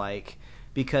sounds like,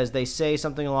 because they say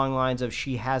something along the lines of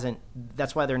she hasn't.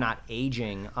 That's why they're not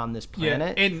aging on this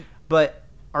planet. Yeah, but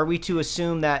are we to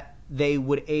assume that they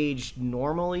would age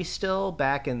normally still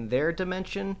back in their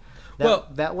dimension?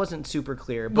 That wasn't super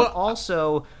clear. But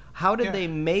also, how did they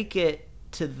make it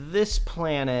to this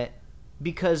planet?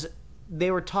 Because they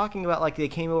were talking about they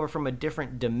came over from a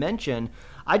different dimension.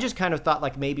 I just kind of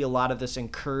thought maybe a lot of this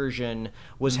incursion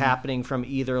was happening from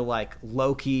either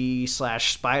Loki /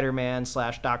 Spider-Man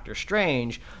 / Doctor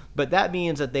Strange, but that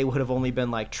means that they would have only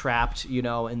been trapped,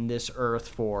 in this Earth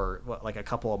for a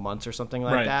couple of months or something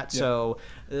like that. Yeah. So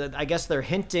I guess they're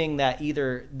hinting that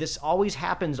either this always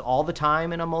happens all the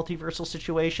time in a multiversal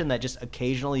situation, that just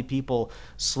occasionally people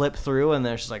slip through and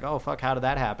they're just oh fuck, how did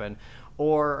that happen?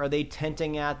 Or are they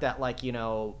hinting at that,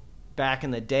 back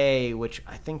in the day, which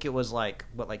I think it was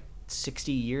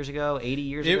 60 years ago, 80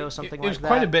 years ago, something like that? It was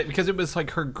quite a bit, because it was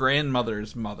her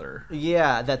grandmother's mother.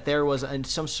 Yeah, that there was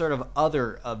some sort of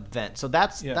other event. So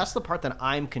that's the part that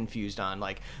I'm confused on.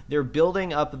 They're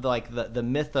building up the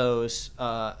mythos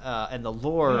and the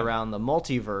lore around the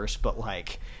multiverse, but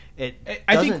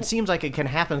it seems like it can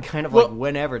happen kind of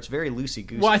whenever. It's very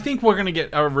loosey-goosey. Well, I think we're going to get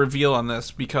a reveal on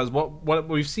this, because what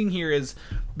we've seen here is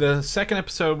the second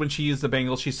episode, when she used the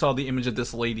bangles, she saw the image of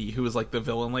this lady who was the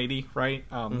villain lady, right?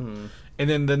 And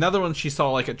then another one, she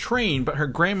saw a train, but her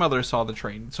grandmother saw the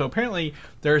train. So apparently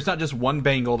there's not just one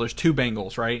bangle, there's two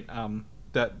bangles, right?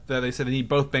 That they said they need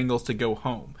both bangles to go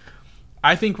home.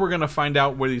 I think we're going to find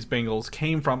out where these bangles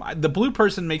came from. The blue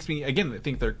person makes me, again, I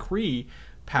think they're Kree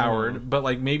powered, but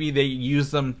maybe they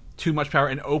used them too much power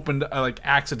and opened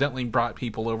accidentally brought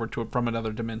people over from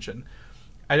another dimension.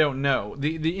 I don't know.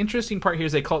 The interesting part here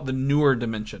is they call it the newer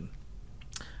dimension.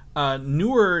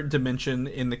 Newer dimension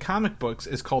in the comic books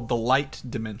is called the light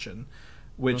dimension,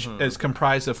 which is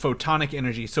comprised of photonic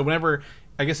energy. So whenever,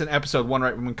 I guess in episode 1,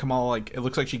 right, when Kamala it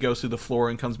looks like she goes through the floor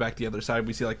and comes back the other side,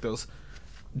 we see those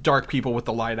dark people with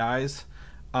the light eyes.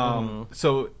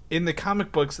 So in the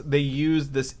comic books, they use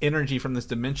this energy from this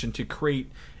dimension to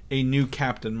create a new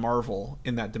Captain Marvel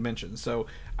in that dimension. So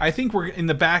I think we're in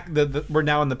the back. We're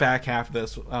now in the back half of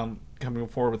this, coming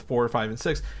forward with 4, 5, and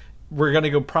 6. We're going to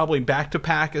go probably back to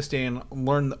Pakistan,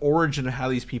 learn the origin of how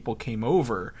these people came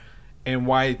over, and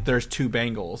why there's two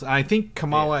bangles. And I think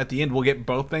Kamala at the end will get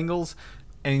both bangles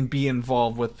and be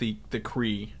involved with the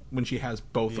Kree when she has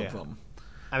both of them.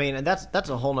 I mean, and that's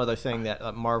a whole other thing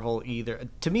that Marvel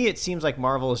to me, it seems like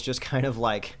Marvel is just kind of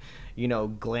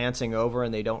glancing over,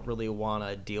 and they don't really want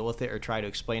to deal with it or try to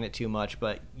explain it too much.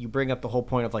 But you bring up the whole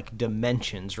point of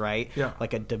dimensions, right? Yeah.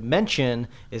 A dimension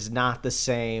is not the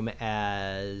same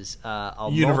as a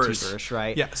universe, multiverse,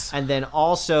 right? Yes. And then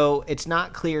also, it's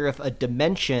not clear if a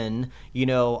dimension, a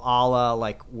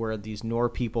la where these Nor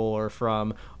people are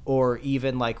from, or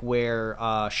even where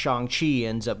Shang-Chi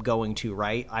ends up going to,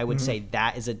 right? I would say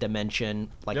that is a dimension,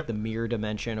 the mirror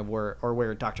dimension of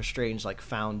where Doctor Strange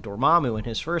found Dormammu in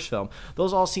his first film.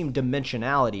 Those all seem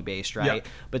dimensionality based, right? Yep.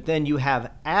 But then you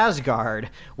have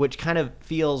Asgard, which kind of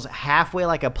feels halfway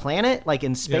like a planet,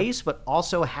 in space, but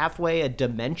also halfway a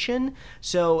dimension.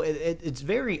 So it's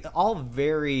very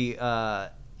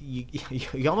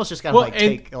you almost just gotta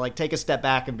take a step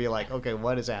back and be okay,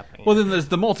 what is happening? Well, then there's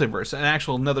the multiverse,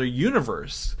 another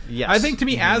universe. Yes. I think to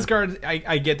me, Asgard,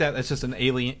 I get that it's just an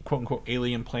alien, quote unquote,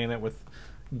 alien planet with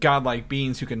godlike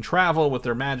beings who can travel with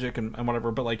their magic and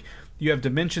whatever. But you have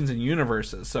dimensions and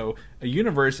universes. So a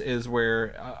universe is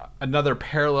where another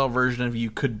parallel version of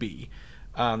you could be.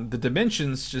 The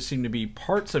dimensions just seem to be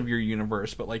parts of your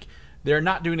universe, but they're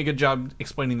not doing a good job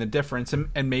explaining the difference,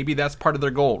 and maybe that's part of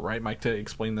their goal, right, Mike, to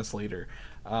explain this later.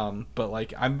 But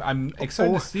like I'm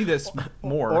excited to see this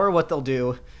more. Or what they'll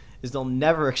do is they'll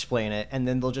never explain it, and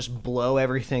then they'll just blow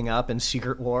everything up in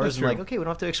Secret Wars. And like, okay, we don't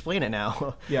have to explain it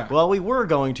now. Yeah. Well, we were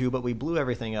going to, but we blew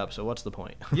everything up. So what's the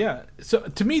point? Yeah. So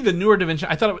to me, the newer dimension,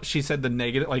 I thought she said the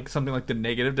negative, like something like the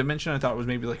negative dimension. I thought it was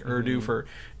maybe like Urdu for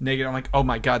negative. I'm like, oh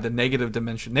my god, the negative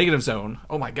dimension, negative zone.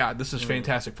 Oh my god, this is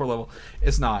fantastic. 4 level.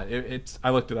 It's not. It's. I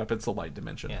looked it up. It's the light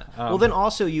dimension. Yeah. Well, then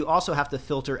also you also have to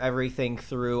filter everything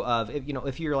through of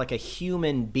if you're like a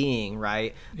human being,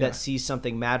 right, that sees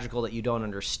something magical that you don't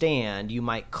understand, you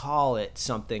might call it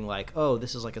something like, oh,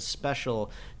 this is like a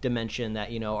special dimension that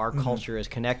our culture is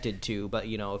connected to. But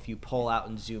if you pull out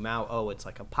and zoom out, oh, it's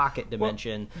like a pocket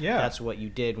dimension. Well, yeah. That's what you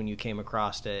did when you came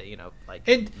across it,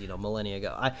 millennia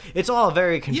ago. It's all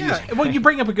very confusing. Yeah. Well, you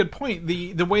bring up a good point.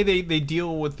 The way they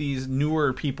deal with these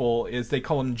newer people is they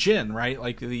call them jinn, right?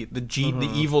 Like the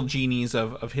evil genies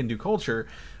of Hindu culture,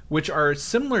 which are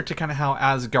similar to kind of how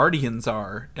Asgardians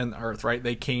are in Earth, right?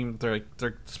 They're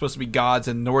supposed to be gods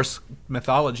in Norse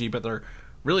mythology, but they're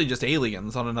really just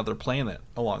aliens on another planet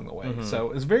along the way.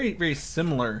 So it's very, very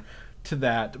similar to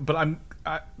that. But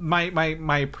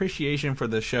my appreciation for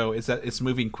the show is that it's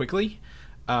moving quickly.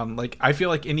 Like I feel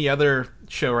like any other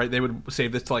show, right? They would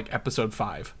save this to like episode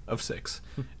 5 of 6.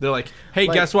 They're like, hey,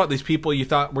 guess what? These people you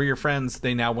thought were your friends,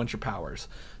 they now want your powers.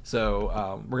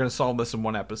 So we're gonna solve this in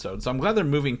one episode. So I'm glad they're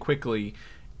moving quickly,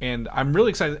 and I'm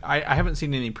really excited. I haven't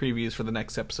seen any previews for the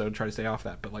next episode. Try to stay off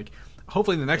that, but like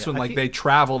hopefully the next one, they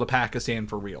travel to Pakistan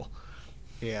for real.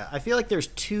 Yeah, I feel like there's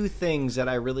 2 things that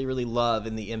I really, really love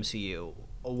in the MCU.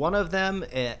 One of them,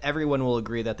 everyone will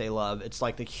agree that they love. It's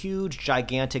like the huge,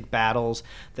 gigantic battles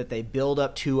that they build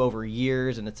up to over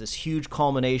years, and it's this huge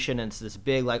culmination, and it's this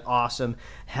big, like, awesome,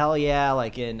 hell yeah,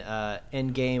 like in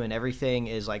Endgame, and everything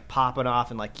is, like, popping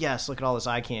off, and, like, yes, look at all this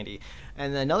eye candy.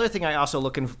 And another thing I also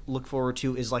look forward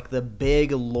to is like the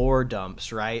big lore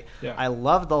dumps, right? Yeah. I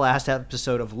loved the last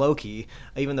episode of Loki,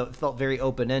 even though it felt very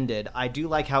open-ended. I do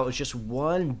like how it was just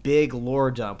one big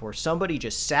lore dump where somebody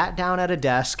just sat down at a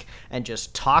desk and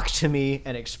just talked to me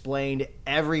and explained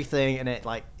everything, and it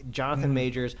like Jonathan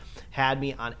Majors had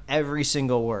me on every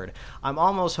single word. I'm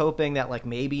almost hoping that like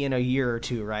maybe in a year or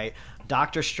two, right,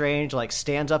 Doctor Strange like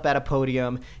stands up at a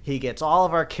podium, he gets all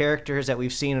of our characters that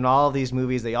we've seen in all of these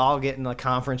movies, they all get in the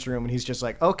conference room, and he's just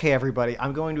like, okay everybody,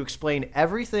 I'm going to explain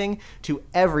everything to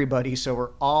everybody so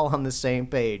we're all on the same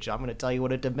page. I'm going to tell you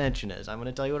what a dimension is, I'm going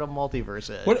to tell you what a multiverse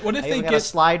is. What if they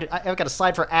get I've got a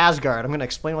slide for Asgard, I'm going to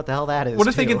explain what the hell that is. What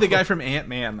if they get the guy from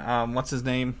Ant-Man, what's his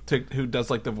name, who does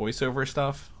like the voiceover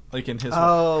stuff? Like in his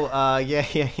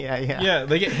yeah,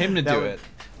 they get him to do it.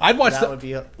 I'd watch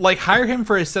that. Like hire him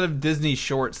for a set of Disney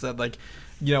shorts that like,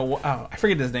 I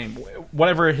forget his name.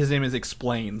 Whatever his name is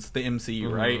explains the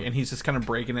MCU, right? And he's just kind of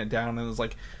breaking it down, and it's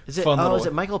like fun little. Is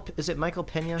it Michael? Is it Michael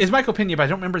Pena? It's Michael Pena, but I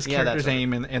don't remember his character's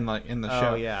name in the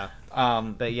show. Oh yeah.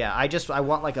 But yeah, I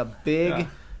want like a big.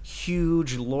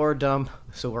 Huge lore dump,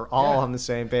 so we're all on the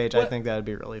same page. I think that would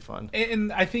be really fun.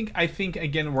 And I think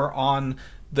again we're on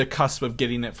the cusp of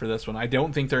getting it for this one. I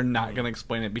don't think they're not going to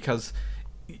explain it because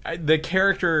the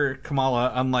character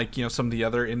Kamala, unlike some of the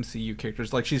other MCU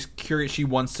characters, like she's curious, she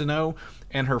wants to know,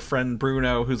 and her friend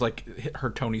Bruno, who's like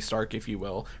her Tony Stark, if you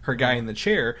will, her guy in the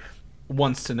chair,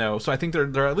 wants to know. So I think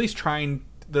they're at least trying.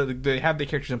 They have the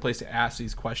characters in place to ask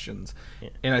these questions,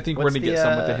 and I think we're going to get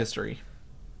some with the history.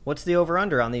 What's the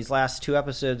over-under on these last 2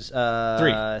 episodes?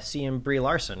 3. Seeing Brie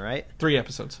Larson, right? 3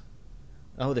 episodes.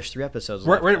 Oh, there's 3 episodes.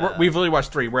 We've really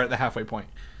watched 3. We're at the halfway point.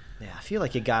 Yeah, I feel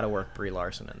like you got to work Brie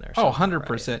Larson in there.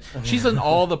 100%. Right? She's in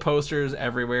all the posters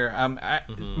everywhere.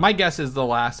 My guess is the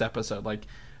last episode. Like,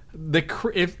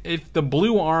 if the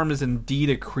blue arm is indeed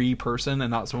a Kree person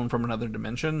and not someone from another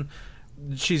dimension,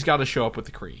 she's got to show up with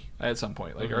the Kree at some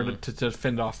point, like, or to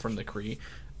fend off from the Kree.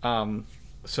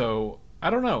 So I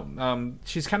don't know.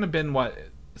 She's kind of been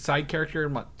side character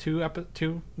in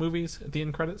 2 movies at the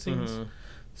end credit scenes.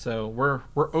 So we're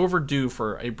overdue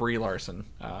for a Brie Larson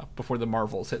before the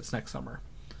Marvels hits next summer.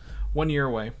 1 year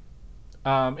away.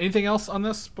 Anything else on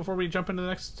this before we jump into the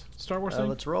next Star Wars thing?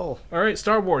 Let's roll. All right,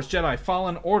 Star Wars Jedi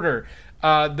Fallen Order.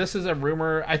 This is a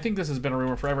rumor. I think this has been a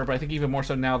rumor forever, but I think even more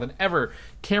so now than ever.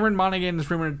 Cameron Monaghan is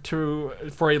rumored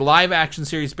for a live-action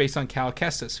series based on Cal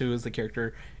Kestis, who is the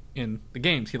character in the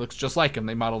games. He looks just like him.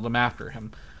 They modeled him after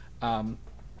him.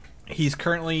 He's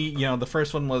currently, the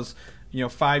first one was,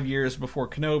 5 years before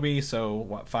Kenobi,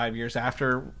 so 5 years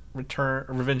after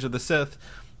Revenge of the Sith.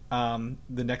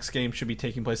 The next game should be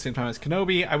taking place same time as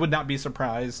Kenobi. I would not be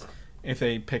surprised if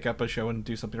they pick up a show and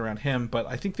do something around him, but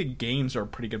I think the games are a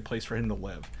pretty good place for him to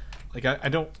live. Like, I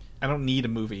don't... I don't need a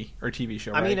movie or TV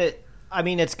show. I right?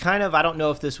 mean, it's kind of, I don't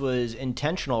know if this was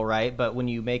intentional, right? But when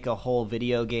you make a whole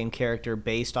video game character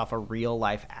based off a real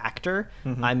life actor,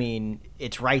 I mean,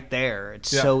 it's right there. It's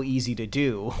so easy to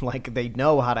do. Like, they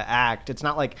know how to act. It's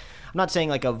not like, I'm not saying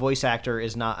like a voice actor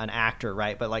is not an actor,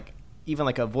 right? But like, even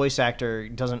like a voice actor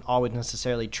doesn't always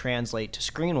necessarily translate to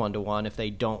screen 1-to-1 if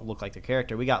they don't look like the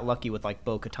character. We got lucky with like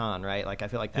Bo-Katan, right? Like, I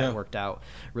feel like that worked out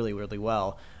really, really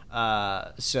well.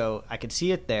 So I could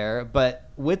see it there,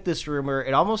 but with this rumor,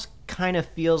 it almost kind of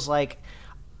feels like,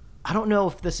 I don't know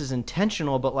if this is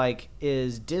intentional, but like,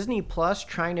 is Disney Plus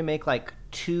trying to make like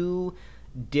two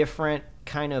different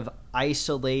kind of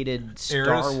isolated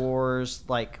Star Wars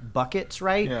like buckets,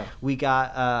 right? Yeah. We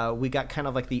got kind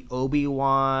of like the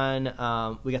Obi-Wan,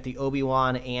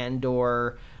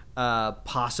 Andor,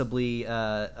 possibly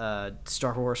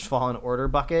Star Wars Fallen Order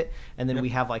bucket, and then we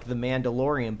have like the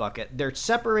Mandalorian bucket. They're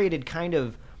separated kind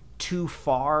of too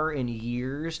far in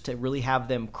years to really have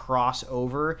them cross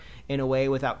over in a way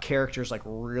without characters like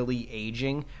really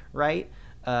aging, right?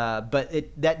 But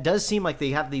that does seem like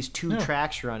they have these two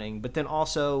tracks running, but then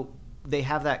also they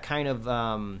have that kind of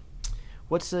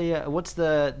what's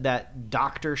that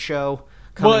doctor show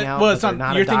coming out? Well, it's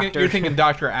not. You're thinking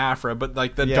Dr. Aphra, but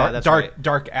like the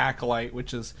dark acolyte,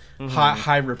 which is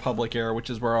High Republic era, which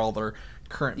is where all their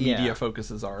current media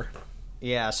focuses are.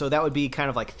 Yeah, so that would be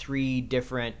kind of like 3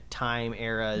 different time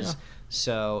eras. Yeah.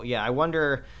 So yeah, I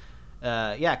wonder.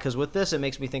 Because with this, it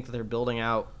makes me think that they're building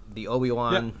out the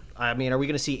Obi-Wan. Yep. I mean, are we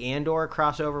going to see Andor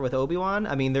cross over with Obi-Wan?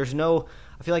 I mean, I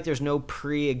feel like there's no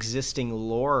pre-existing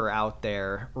lore out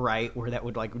there, right, where that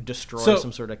would like destroy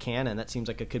some sort of canon. That seems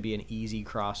like it could be an easy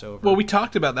crossover. Well, we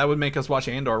talked about that would make us watch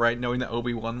Andor, right, knowing that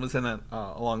Obi-Wan was in it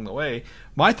along the way.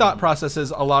 My thought process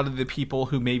is a lot of the people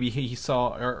who maybe he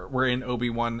saw or were in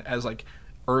Obi-Wan as like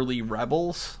early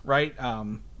rebels, right?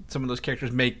 Some of those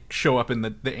characters may show up in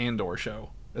the Andor show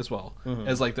as well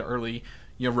as like the early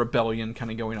rebellion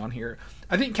kind of going on here.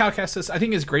 I think Cal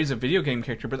Kestis, is great as a video game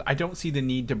character, but I don't see the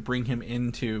need to bring him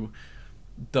into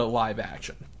the live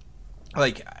action.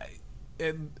 Like,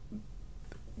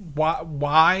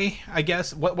 why? I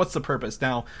guess what's the purpose?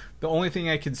 Now, the only thing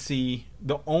I could see,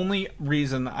 the only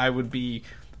reason I would be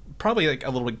probably like a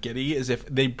little bit giddy is if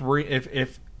they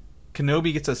if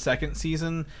Kenobi gets a second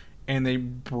season and they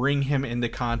bring him into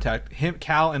contact,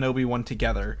 Cal and Obi-Wan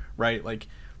together, right? Like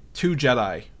 2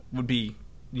 Jedi would be,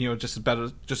 just as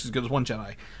good as 1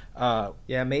 Jedi.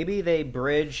 Maybe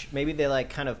they like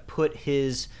kind of put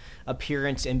his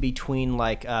appearance in between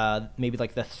like maybe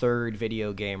like the 3rd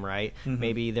video game, right?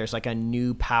 Maybe there's like a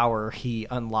new power he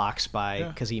unlocks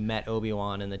because he met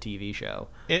Obi-Wan in the TV show.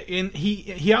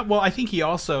 I think he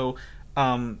also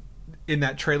in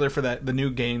that trailer for the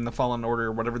new game, the Fallen Order,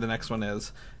 or whatever the next one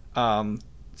is,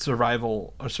 Survive,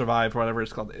 whatever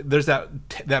it's called. There's that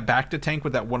Bacta tank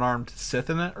with that one-armed Sith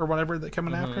in it, or whatever, that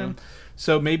coming after him.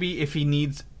 So maybe if he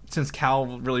needs, since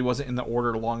Cal really wasn't in the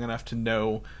Order long enough to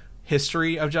know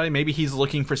history of Jedi, maybe he's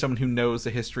looking for someone who knows the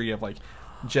history of like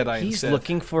Jedi and Sith. He's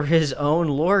looking for his own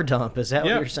lore dump. Is that what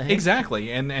you're saying?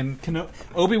 Exactly. And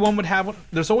Obi-Wan would have one.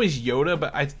 There's always Yoda,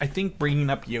 but I think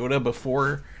bringing up Yoda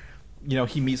before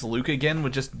he meets Luke again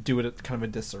would just do it kind of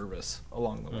a disservice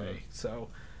along the way. So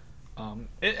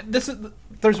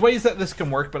there's ways that this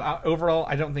can work, but overall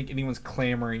I don't think anyone's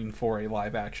clamoring for a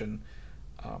live action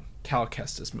Cal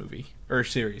Kestis movie or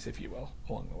series, if you will,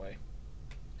 along the way.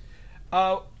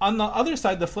 On the other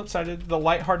side, the flip side, the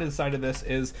lighthearted side of this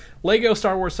is Lego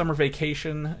Star Wars Summer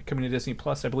Vacation coming to Disney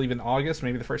Plus, I believe in August,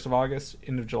 maybe the 1st of August,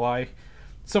 end of July,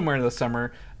 somewhere in the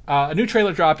summer. A new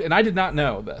trailer dropped, and I did not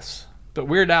know this, but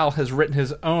Weird Al has written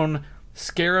his own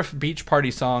Scarif Beach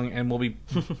Party song and will be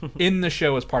in the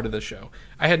show as part of the show.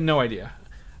 I had no idea.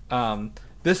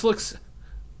 This looks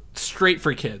straight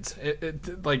for kids.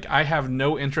 Like, I have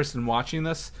no interest in watching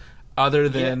this other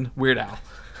than Weird Al.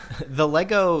 The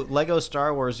Lego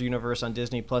Star Wars universe on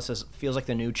Disney Plus feels like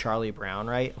the new Charlie Brown,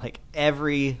 right? Like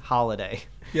every holiday.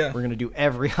 Yeah. We're going to do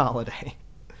every holiday.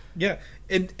 Yeah.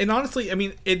 And honestly, I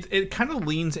mean, it kind of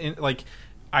leans in, like,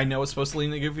 I know it's supposed to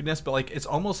lean into goofiness, but like it's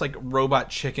almost like Robot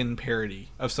Chicken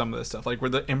parody of some of this stuff. Like where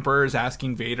the Emperor is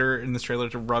asking Vader in this trailer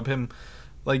to rub him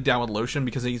like down with lotion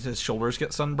because his shoulders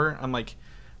get sunburnt. I'm like,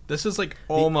 this is like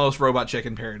almost Robot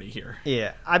Chicken parody here.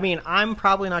 Yeah. I mean, I'm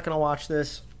probably not going to watch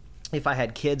this. If I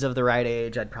had kids of the right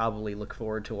age, I'd probably look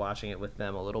forward to watching it with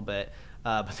them a little bit.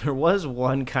 But there was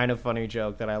one kind of funny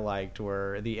joke that I liked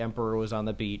where the Emperor was on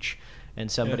the beach and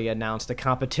somebody announced a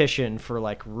competition for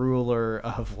like ruler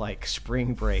of like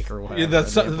Spring Break or whatever. Yeah,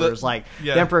 that's the Emperor's the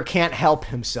the Emperor can't help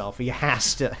himself. He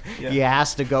has to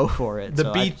go for it.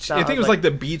 The beach. I think it was like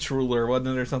the beach ruler,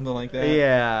 wasn't it, or something like that?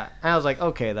 Yeah, and I was like,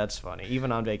 okay, that's funny.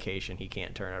 Even on vacation, he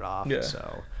can't turn it off. Yeah.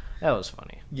 So that was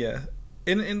funny. Yeah,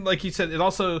 and like you said, it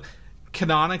also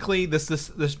canonically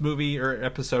this movie or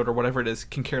episode or whatever it is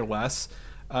can care less.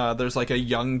 There's like a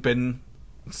young Ben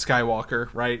Skywalker,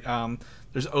 right?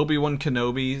 There's Obi-Wan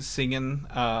Kenobi singing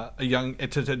a young to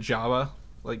Jabba,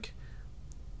 like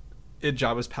at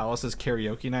Jabba's palace's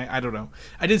karaoke night. I don't know.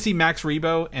 I did see Max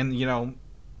Rebo, and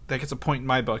that gets a point in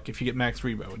my book if you get Max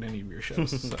Rebo in any of your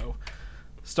shows. So,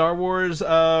 Star Wars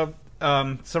Summer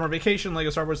Vacation, Lego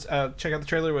Star Wars. Check out the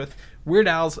trailer with Weird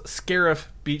Al's Scarif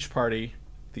Beach Party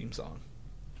theme song.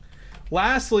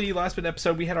 Lastly, last bit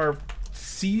episode, we had our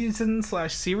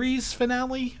season/series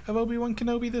finale of Obi-Wan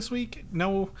Kenobi this week.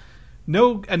 No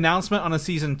announcement on a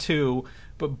season 2,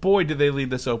 but boy, did they leave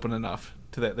this open enough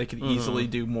to that they could easily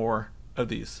do more of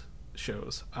these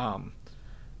shows.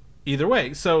 Either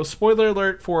way, so spoiler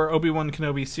alert for Obi-Wan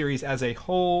Kenobi series as a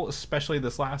whole, especially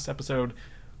this last episode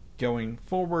going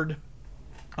forward.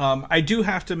 I do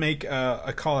have to make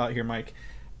a call out here, Mike.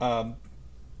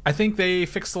 I think they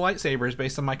fixed the lightsabers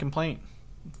based on my complaint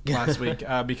last week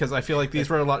because I feel like these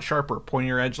were a lot sharper,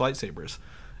 pointier edge lightsabers.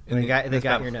 They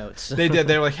got your notes. They did.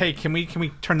 They were like, "Hey, can we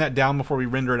turn that down before we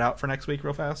render it out for next week,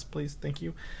 real fast, please? Thank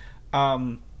you."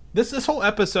 This whole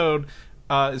episode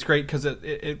is great because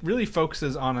it really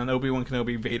focuses on an Obi-Wan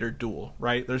Kenobi Vader duel.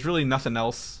 Right? There's really nothing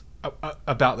else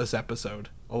about this episode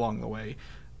along the way.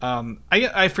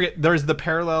 I forget. There's the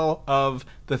parallel of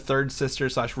the third sister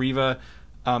 / Reva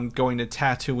going to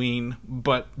Tatooine,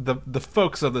 but the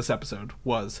focus of this episode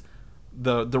was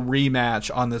the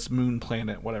rematch on this moon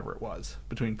planet, whatever it was,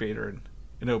 between Vader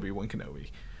and Obi-Wan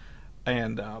Kenobi.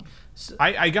 And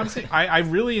I gotta say, I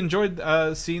really enjoyed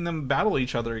seeing them battle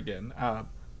each other again.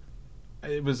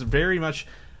 It was very much.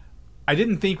 I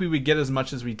didn't think we would get as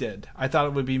much as we did. I thought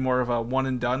it would be more of a one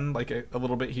and done, like a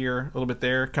little bit here, a little bit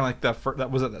there, kind of like that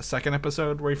was it the second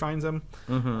episode where he finds him.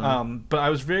 Mm-hmm. But I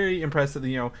was very impressed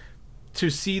that to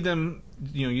see them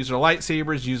use their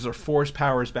lightsabers, use their force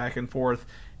powers back and forth,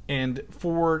 and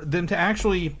for them to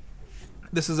actually,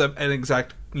 this is an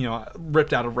exact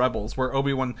ripped out of Rebels where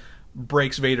Obi-Wan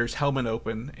breaks Vader's helmet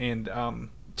open, and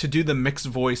to do the mixed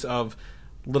voice of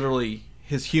literally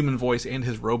his human voice and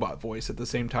his robot voice at the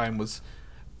same time was,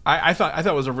 I thought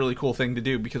was a really cool thing to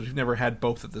do because we've never had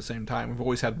both at the same time. We've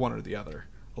always had one or the other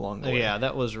along the way. Yeah,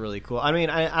 that was really cool. I mean,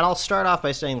 I'll start off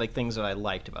by saying like things that I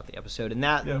liked about the episode, and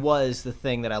that was the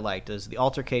thing that I liked is the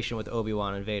altercation with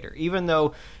Obi-Wan and Vader. Even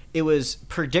though it was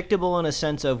predictable in a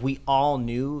sense of we all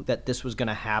knew that this was going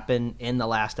to happen in the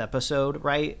last episode,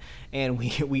 right? And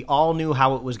we all knew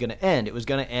how it was going to end. It was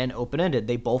going to end open-ended.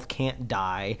 They both can't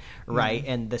die, right?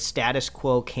 Mm-hmm. And the status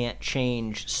quo can't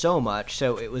change so much.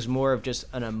 So it was more of just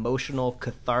an emotional,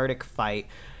 cathartic fight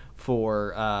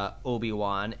for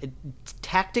Obi-Wan.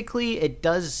 Tactically, it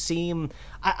does seem.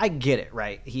 I get it,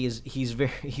 right? He's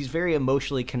very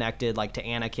emotionally connected, like to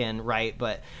Anakin, right?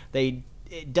 But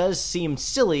it does seem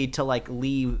silly to like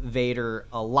leave Vader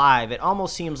alive. It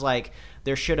almost seems like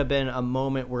there should have been a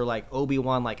moment where like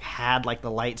Obi-Wan like had like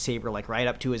the lightsaber like right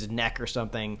up to his neck or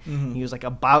something. Mm-hmm. He was like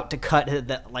about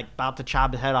to about to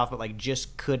chop his head off, but like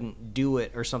just couldn't do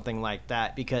it or something like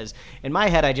that. Because in my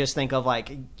head, I just think of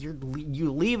like you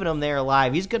leaving him there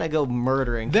alive. He's gonna go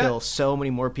murder and kill so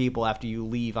many more people after you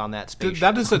leave on that spaceship.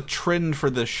 That is a trend for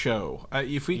this show.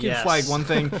 If we can flag one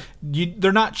thing,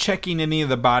 they're not checking any of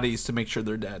the bodies to make sure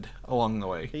they're dead along the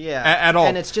way. Yeah, at all.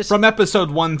 And it's just from episode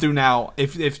 1 through now.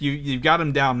 If you've got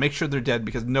them down, make sure they're dead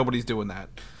because nobody's doing that.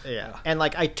 Yeah, and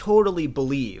like I totally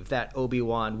believe that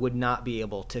Obi-Wan would not be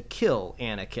able to kill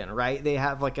Anakin, right? They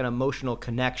have like an emotional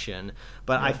connection,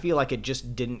 but I feel like it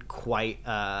just didn't quite.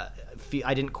 I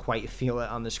didn't quite feel it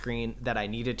on the screen that I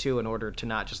needed to in order to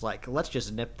not just like let's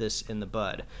just nip this in the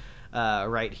bud.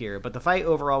 Right here. But the fight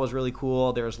overall was really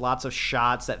cool. There was lots of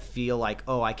shots that feel like,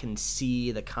 oh, I can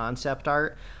see the concept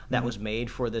art that was made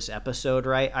for this episode,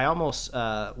 right? I almost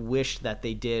wish that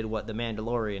they did what The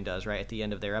Mandalorian does, right, at the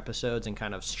end of their episodes and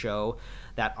kind of show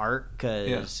that art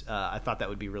because I thought that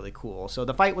would be really cool. So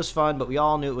the fight was fun, but we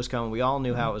all knew it was coming. We all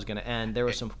knew how it was going to end. There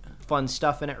was some fun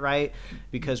stuff in it, right?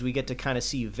 Because we get to kind of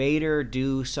see Vader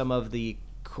do some of the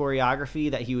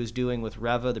choreography that he was doing with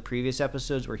Reva the previous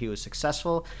episodes where he was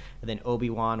successful, and then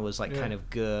Obi-Wan was like kind of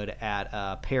good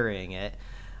at parrying it.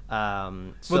 I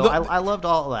loved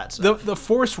all of that stuff. The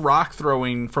force rock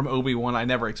throwing from Obi-Wan I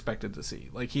never expected to see.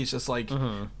 Like he's just like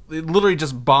literally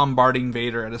just bombarding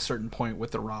Vader at a certain point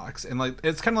with the rocks, and like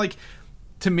it's kind of like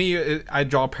to me, I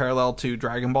draw a parallel to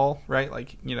Dragon Ball, right?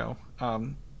 Like,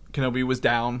 Kenobi was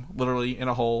down literally in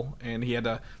a hole, and he had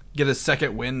to get his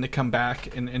second win to come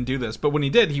back and do this. But when he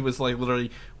did, he was like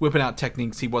literally whipping out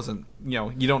techniques he wasn't,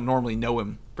 you don't normally know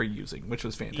him for using, which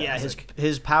was fantastic. Yeah,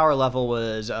 his power level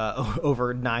was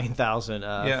over 9,000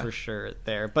 for sure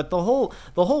there. But the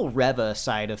whole Reva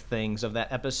side of things of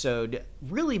that episode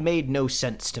really made no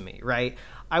sense to me, right?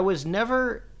 I was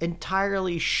never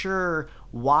entirely sure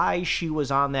why she was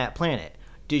on that planet.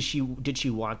 Did she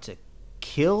want to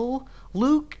kill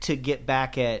Luke to get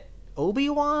back at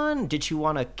Obi-Wan? Did she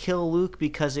want to kill Luke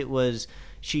because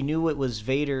she knew it was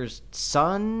Vader's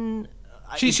son?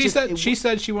 She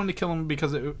said she wanted to kill him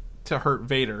because to hurt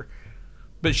Vader,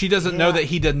 but she doesn't know that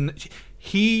he didn't.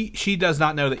 She does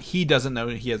not know that he doesn't know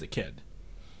that he has a kid.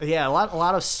 Yeah, a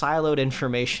lot of siloed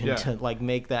information to like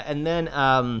make that, and then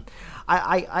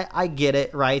I get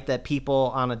it, right, that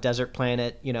people on a desert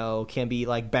planet can be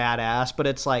like badass, but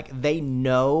it's like they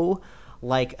know.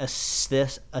 Like a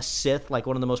Sith, like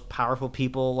one of the most powerful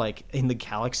people like in the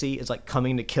galaxy, is like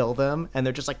coming to kill them, and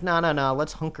they're just like, no,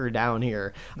 let's hunker down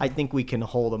here. I think we can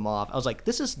hold them off. I was like,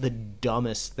 this is the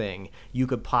dumbest thing you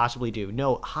could possibly do.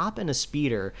 No, hop in a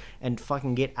speeder and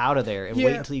fucking get out of there and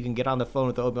wait until you can get on the phone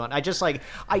with Obi-Wan. I just like,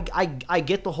 I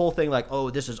get the whole thing, like, oh,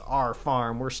 this is our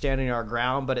farm, we're standing our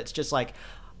ground, but it's just like,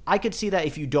 I could see that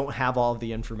if you don't have all of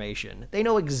the information. They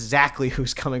know exactly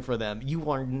who's coming for them.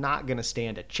 You are not going to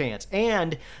stand a chance.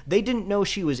 And they didn't know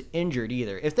she was injured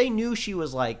either. If they knew she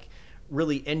was like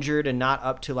really injured and not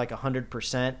up to like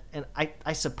 100%, and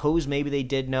I suppose maybe they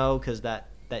did know because that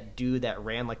dude that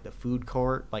ran like the food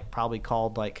court like probably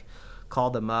called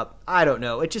them up. I don't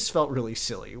know. It just felt really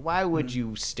silly. Why would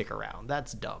you stick around?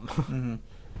 That's dumb. Mm-hmm.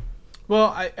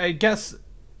 Well, I guess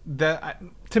that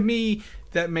to me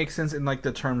that makes sense in like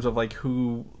the terms of like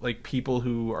who, like people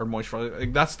who are moist.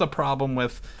 Like that's the problem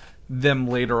with them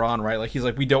later on, right? Like he's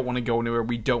like, we don't want to go anywhere,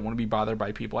 we don't want to be bothered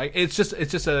by people. Like it's just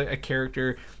a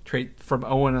character trait from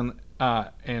Owen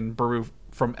and Beru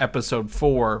from episode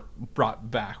 4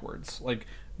 brought backwards, like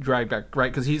dragged back,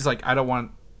 right? Because he's like, I don't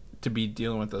want to be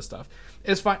dealing with this stuff.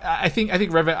 It's fine. I think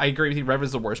Reva, I agree with you. Reva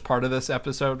is the worst part of this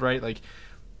episode, right? Like,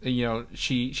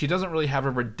 she doesn't really have a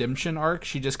redemption arc.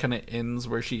 She just kind of ends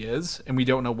where she is, and we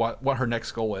don't know what her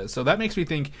next goal is. So that makes me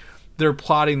think they're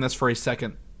plotting this for a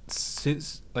second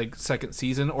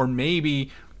season, or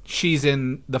maybe she's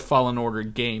in the Fallen Order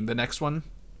game, the next one,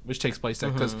 which takes place there.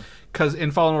 Because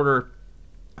in Fallen Order,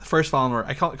 the first Fallen Order,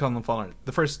 I call them Fallen Order.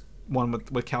 The first one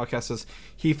with Cal Kestis,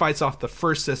 he fights off the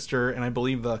first sister, and I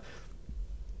believe the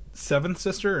 7th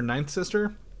sister or 9th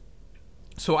sister.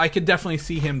 So I could definitely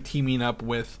see him teaming up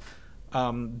with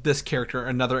this character,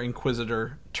 another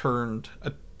Inquisitor turned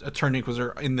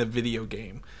Inquisitor in the video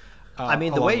game. I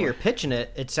mean, the way you're pitching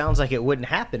it, it sounds like it wouldn't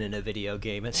happen in a video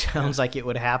game. It sounds like it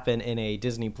would happen in a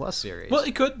Disney Plus series. Well,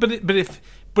 it could,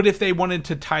 but if they wanted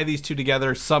to tie these two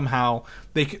together somehow,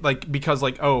 they could, like, because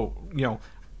like,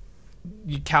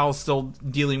 Cal's still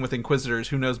dealing with Inquisitors.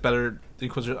 Who knows better? The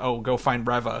Inquisitors. Oh, go find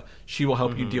Reva. She will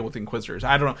help you deal with Inquisitors.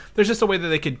 I don't know. There's just a way that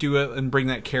they could do it and bring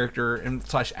that character and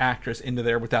 / actress into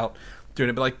there without doing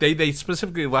it. But like they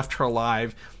specifically left her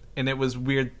alive, and it was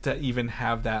weird to even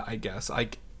have that. I guess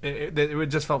like it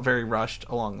just felt very rushed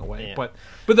along the way. Yeah. But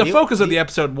the focus of the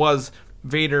episode was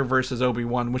Vader versus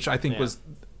Obi-Wan, which I think was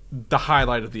the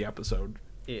highlight of the episode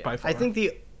by far. I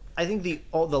think the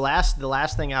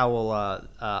last thing I will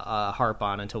harp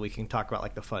on until we can talk about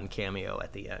like the fun cameo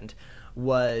at the end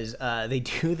was they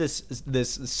do this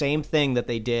same thing that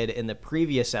they did in the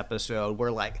previous episode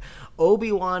where like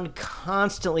Obi-Wan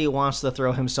constantly wants to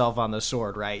throw himself on the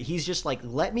sword, right? He's just like,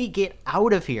 let me get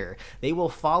out of here. They will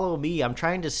follow me. I'm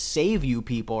trying to save you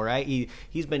people, right?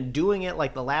 He's been doing it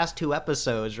like the last 2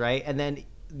 episodes, right? And then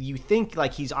you think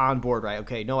like he's on board, right?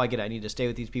 Okay, no, I get it. I need to stay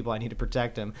with these people. I need to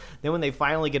protect them. Then when they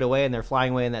finally get away and they're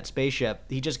flying away in that spaceship,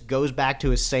 he just goes back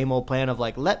to his same old plan of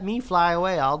like, let me fly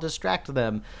away. I'll distract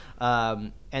them.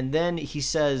 And then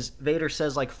Vader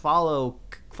says like, follow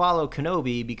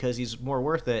Kenobi because he's more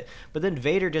worth it. But then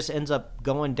Vader just ends up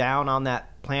going down on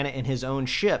that planet in his own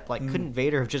ship. Like, couldn't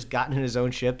Vader have just gotten in his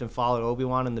own ship and followed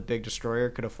Obi-Wan, and the big destroyer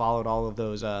could have followed all of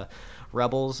those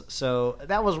rebels? So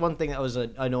that was one thing that was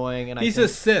annoying. And he's a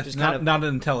Sith, not an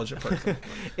intelligent person.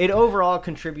 It overall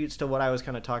contributes to what I was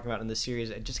kind of talking about in the series.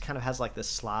 It just kind of has like this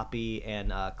sloppy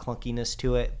and clunkiness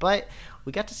to it. But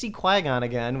we got to see Qui-Gon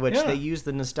again, which they used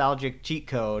the nostalgic cheat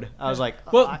code. I was like,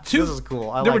 this is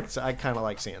cool. I kind of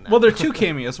like seeing that. Well, there are 2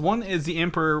 cameos. One is the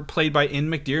Emperor, played by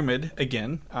Ian McDiarmid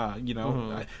again.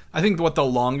 I think the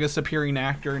longest appearing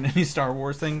actor in any Star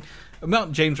Wars thing.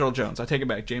 Not James Earl Jones. I take it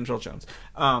back, James Earl Jones.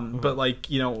 But like,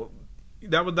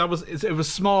 it was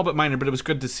small but minor, but it was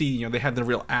good to see. They had the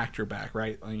real actor back,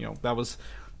 right? That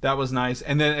was nice.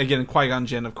 And then again, Qui-Gon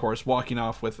Jinn, of course, walking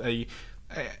off with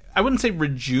I wouldn't say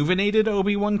rejuvenated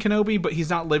Obi-Wan Kenobi, but he's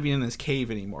not living in his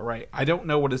cave anymore, right? I don't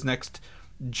know what his next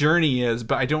journey is,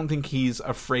 but I don't think he's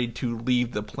afraid to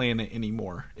leave the planet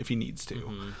anymore if he needs to.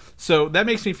 Mm-hmm. So that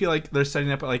makes me feel like they're setting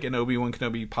up like an Obi-Wan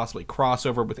Kenobi possibly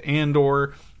crossover with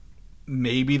Andor,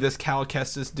 maybe this Cal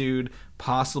Kestis dude,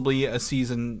 possibly a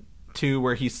season 2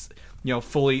 where he's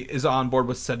fully is on board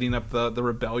with setting up the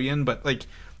rebellion. But like,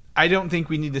 I don't think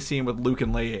we need to see him with Luke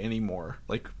and Leia anymore.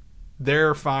 Like,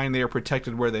 they're fine, they are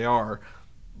protected where they are.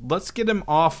 Let's get him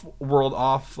off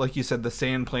like you said, the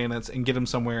sand planets, and get him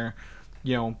somewhere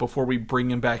before we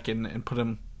bring him back in and put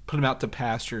him out to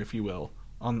pasture, if you will,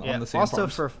 on the sand also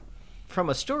farms. From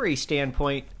a story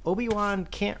standpoint, Obi-Wan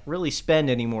can't really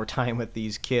spend any more time with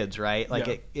these kids, right?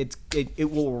 Like,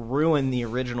 it will ruin the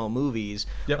original movies.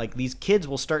 Yep. Like, these kids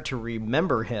will start to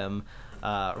remember him,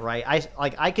 right?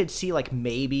 I could see like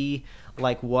maybe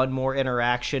like one more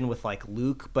interaction with like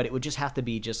Luke, but it would just have to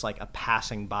be just like a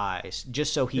passing by,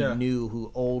 just so he knew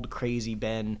who old crazy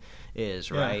Ben is,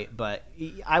 right? Yeah. But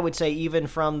I would say even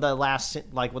from the last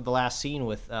scene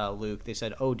with Luke, they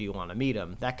said, "Oh, do you want to meet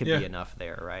him?" That could be enough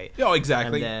there, right? Oh,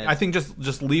 exactly. Then, I think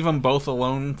just leave them both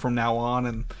alone from now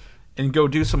on, and go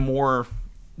do some more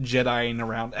Jediing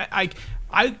around. I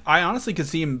honestly could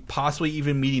see him possibly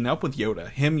even meeting up with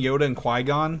Yoda. Yoda, and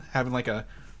Qui-Gon having like a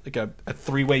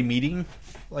 3-way meeting,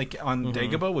 like on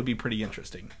Dagobah, would be pretty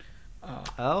interesting.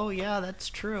 Oh yeah, that's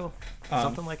true.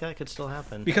 Something like that could still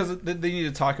happen because they need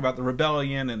to talk about the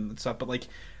rebellion and stuff. But like,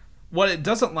 what it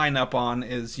doesn't line up on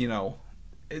is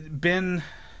Ben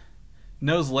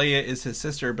knows Leia is his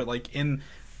sister, but like in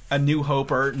A New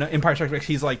Hope or Empire Strikes Back,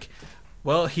 he's like,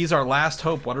 well, he's our last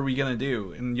hope. What are we gonna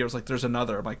do? And Yoda's like, there's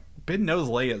another. I'm like, Ben knows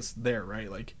Leia's there, right?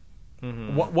 Like.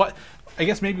 Mm-hmm. What I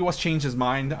guess maybe what's changed his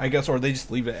mind, I guess, or they just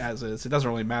leave it as is. It doesn't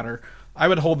really matter. I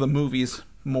would hold the movies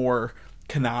more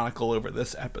canonical over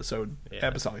this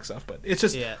episodic stuff, but it's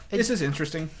just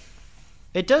interesting.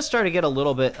 It does start to get a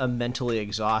little bit mentally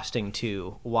exhausting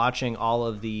too, watching all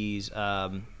of these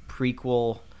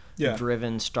prequel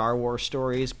driven Star Wars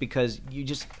stories, because you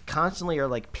just constantly are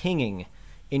like pinging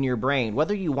in your brain,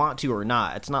 whether you want to or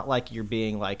not. It's not like you're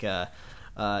being like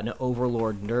an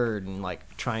overlord nerd and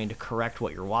like trying to correct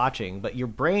what you're watching, but your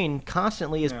brain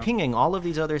constantly is pinging all of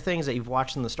these other things that you've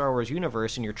watched in the Star Wars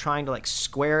universe, and you're trying to like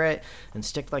square it and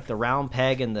stick like the round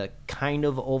peg in the kind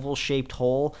of oval shaped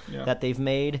hole that they've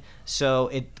made. So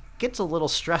it gets a little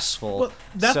stressful.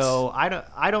 Well, so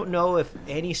I don't know if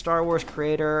any Star Wars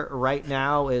creator right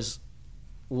now is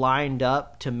lined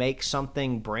up to make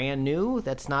something brand new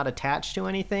that's not attached to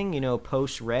anything,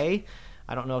 post Rey.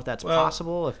 I don't know if that's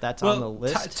possible, if that's on the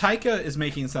list. Taika is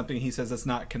making something, he says, that's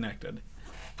not connected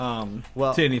to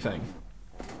anything.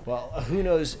 Well, who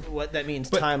knows what that means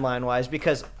timeline-wise,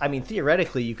 because, I mean,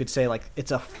 theoretically, you could say, like,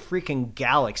 it's a freaking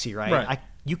galaxy, right?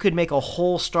 You could make a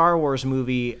whole Star Wars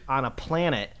movie on a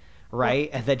planet, right?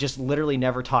 And that just literally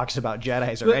never talks about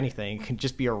Jedis or anything. It can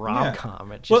just be a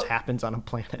rom-com. It just happens on a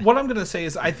planet. What I'm going to say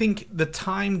is I think the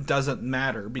time doesn't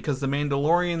matter, because The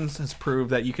Mandalorians has proved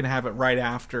that you can have it right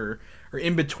after or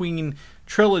in between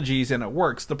trilogies and it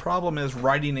works. The problem is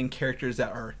writing in characters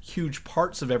that are huge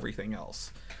parts of everything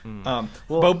else.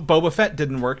 Boba Fett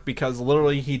didn't work because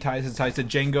literally he ties to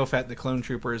Jango Fett, the clone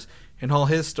troopers, and all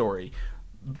his story.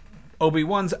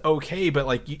 Obi-Wan's okay, but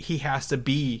like he has to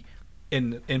be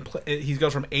he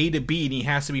goes from A to B, and he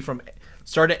has to be from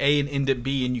start at A and end at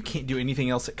B, and you can't do anything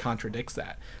else that contradicts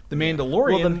that. The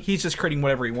Mandalorian, he's just creating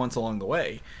whatever he wants along the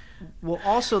way. Well,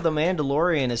 also the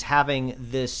Mandalorian is having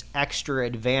this extra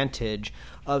advantage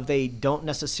of they don't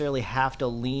necessarily have to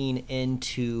lean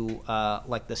into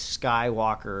like the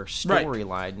Skywalker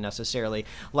storyline necessarily.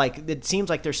 Like, it seems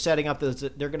like they're setting up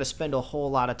they're going to spend a whole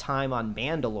lot of time on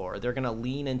Mandalore. They're going to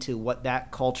lean into what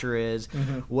that culture is,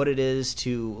 what it is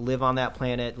to live on that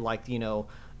planet, like,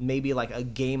 maybe like a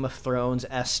Game of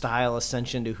Thrones-esque style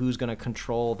ascension to who's going to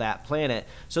control that planet.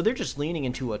 So they're just leaning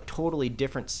into a totally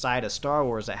different side of Star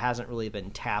Wars that hasn't really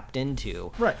been tapped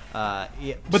into. Right. But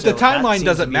the timeline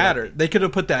doesn't matter. They could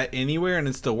have put that anywhere and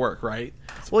it still work, right?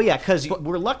 Well, yeah, because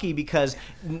we're lucky because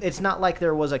it's not like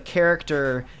there was a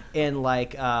character in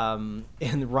like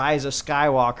in Rise of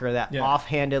Skywalker that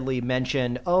offhandedly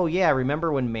mentioned, oh yeah,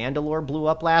 remember when Mandalore blew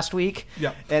up last week?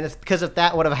 Yeah. And it's because if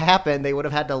that would have happened, they would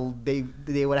have had to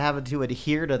they would have to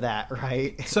adhere to that,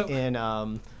 right? So in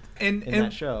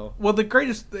that show. Well, the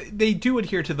greatest they do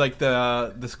adhere to like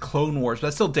this Clone Wars, but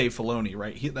that's still Dave Filoni,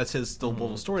 right? That's his still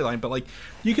little storyline. But like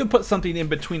you can put something in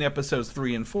between episodes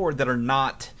 3 and 4 that are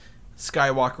not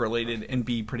Skywalker related and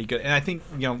be pretty good. And I think,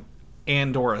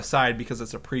 Andor aside, because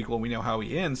it's a prequel and we know how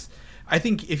he ends, I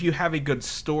think if you have a good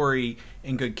story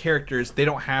and good characters, they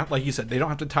don't have, like you said, they don't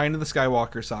have to tie into the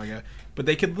Skywalker saga, but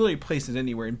they could literally place it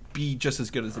anywhere and be just as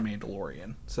good as the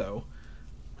Mandalorian. So,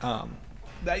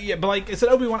 but like I said,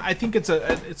 Obi-Wan, I think it's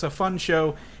a fun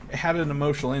show. It had an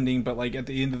emotional ending, but like at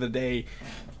the end of the day,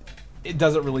 it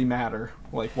doesn't really matter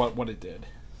like what it did.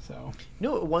 So,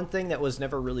 one thing that was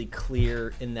never really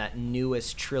clear in that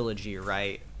newest trilogy,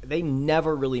 right? They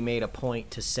never really made a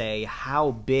point to say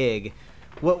how big.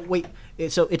 Well, wait.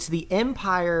 So it's the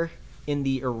Empire in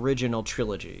the original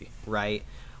trilogy, right?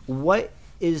 What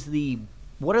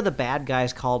are the bad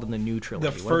guys called in the new trilogy?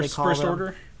 The First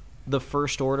Order? The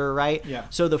First Order, right? Yeah.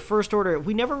 So the First Order,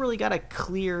 we never really got a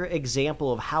clear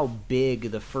example of how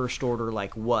big the First Order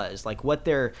was, like what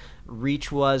their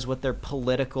reach was, what their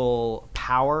political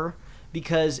power.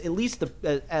 Because at least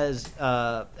as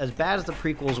bad as the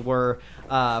prequels were,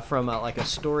 from a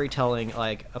storytelling,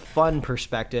 like a fun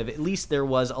perspective, at least there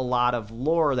was a lot of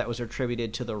lore that was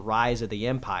attributed to the rise of the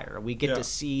Empire. We get to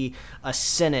see a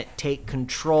Senate take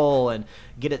control and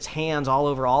get its hands all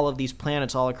over all of these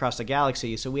planets all across the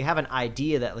galaxy. So we have an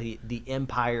idea that the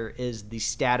Empire is the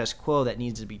status quo that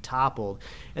needs to be toppled.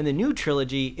 In the new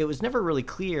trilogy, it was never really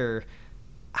clear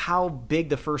how big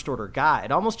the First Order got.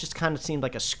 It almost just kind of seemed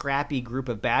like a scrappy group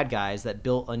of bad guys that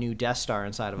built a new Death Star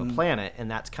inside of a planet,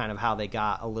 and that's kind of how they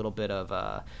got a little bit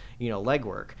of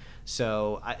legwork.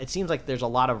 So it seems like there's a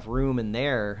lot of room in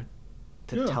there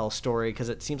to tell a story, because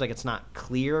it seems like it's not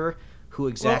clear who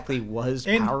exactly was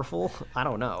powerful. I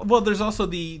don't know. Well, there's also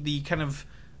the kind of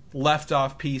left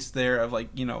off piece there of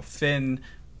Finn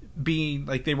being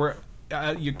like, they were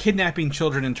you're kidnapping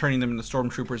children and turning them into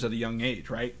stormtroopers at a young age,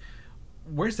 right?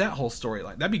 Where's that whole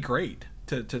storyline? That'd be great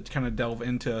to kind of delve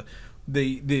into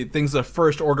the things the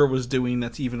First Order was doing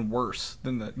that's even worse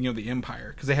than the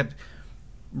Empire, because they had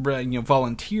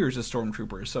volunteers as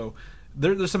stormtroopers. So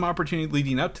there's some opportunity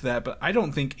leading up to that, but I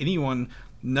don't think anyone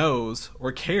knows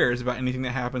or cares about anything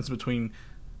that happens between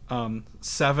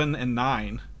 7 and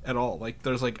 9 at all. Like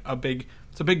there's like a big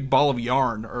ball of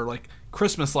yarn or like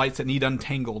Christmas lights that need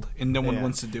untangled, and no one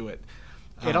wants to do it.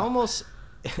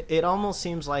 It almost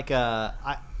seems like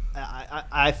I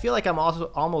feel like I'm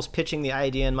also almost pitching the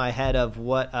idea in my head of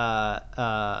what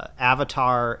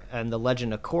Avatar and the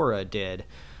Legend of Korra did,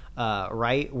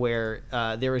 right? Where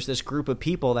there was this group of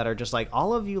people that are just like,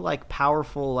 all of you like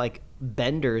powerful like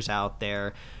benders out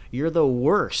there, you're the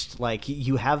worst. Like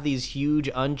you have these huge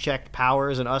unchecked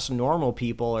powers, and us normal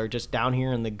people are just down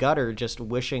here in the gutter just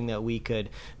wishing that we could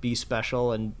be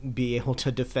special and be able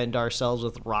to defend ourselves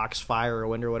with rocks, fire, or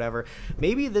wind or whatever.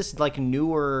 Maybe this like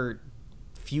newer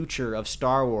future of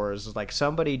Star Wars is like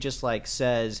somebody just like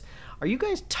says, are you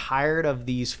guys tired of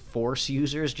these Force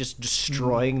users just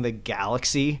destroying the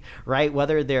galaxy, right?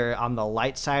 Whether they're on the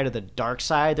light side or the dark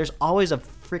side, there's always a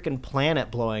freaking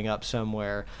planet blowing up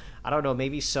somewhere. I don't know,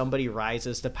 maybe somebody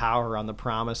rises to power on the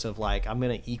promise of like, I'm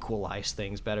going to equalize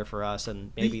things better for us,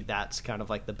 and maybe that's kind of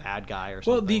like the bad guy or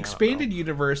something. Well, the expanded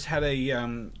universe had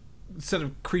a set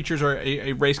of creatures, or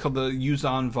a race called the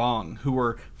Yuuzhan Vong, who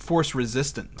were Force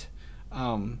resistant.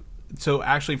 So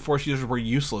actually Force users were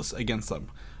useless against them,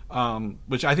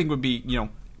 which I think would be,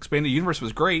 expanded universe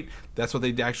was great. That's what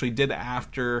they actually did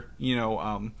after,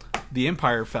 the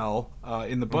Empire fell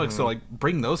in the book. So like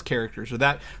bring those characters or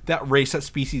that race, that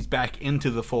species back into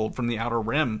the fold from the Outer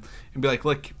Rim and be like,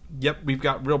 look, yep, we've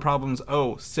got real problems.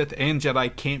 Oh, Sith and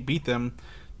Jedi can't beat them.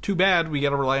 Too bad. We got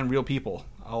to rely on real people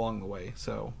along the way.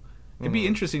 So it'd be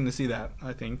interesting to see that,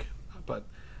 I think. But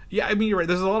yeah, I mean, you're right.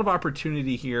 There's a lot of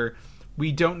opportunity here.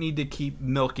 We don't need to keep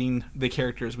milking the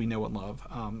characters we know and love.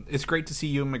 It's great to see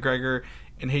Ewan McGregor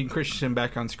and Hayden Christensen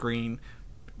back on screen.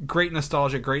 Great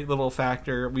nostalgia, great little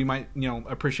factor. We might,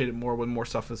 appreciate it more when more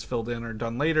stuff is filled in or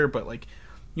done later. But like,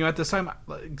 at this time,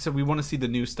 like I said, we want to see the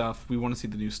new stuff. We want to see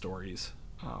the new stories.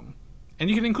 And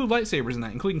you can include lightsabers in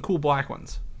that, including cool black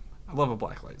ones. I love a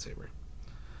black lightsaber.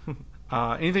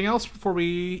 Anything else before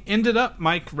we end it up,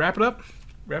 Mike? Wrap it up.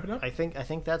 I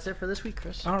think that's it for this week,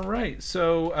 Chris. All right,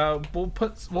 so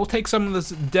we'll take some of this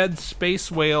dead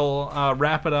space whale,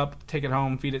 wrap it up, take it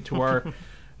home, feed it to our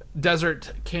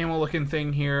desert camel-looking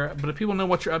thing here. But if people know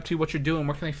what you're up to, what you're doing,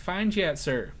 where can they find you at,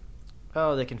 sir?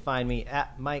 Oh, they can find me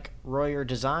at Mike Royer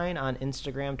Design on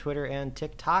Instagram, Twitter, and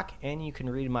TikTok, and you can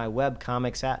read my web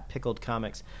comics at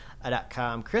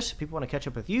pickledcomics.com. Chris, if people want to catch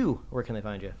up with you, where can they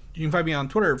find you? You can find me on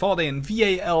Twitter, Valdan,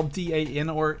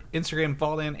 VALDAN, or Instagram,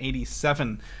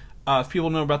 Valdan87. If people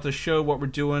know about the show, what we're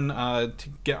doing to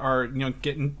get our,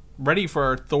 getting ready for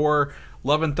our Thor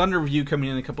Love and Thunder review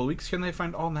coming in a couple of weeks, can they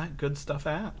find all that good stuff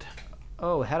at?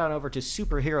 head on over to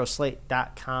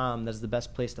superheroslate.com. That's the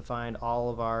best place to find all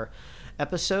of our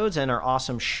episodes and our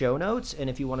awesome show notes. And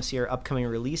if you want to see our upcoming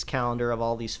release calendar of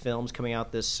all these films coming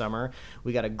out this summer,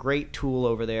 we got a great tool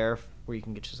over there where you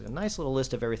can get just a nice little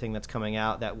list of everything that's coming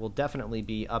out that will definitely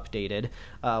be updated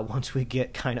once we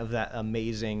get kind of that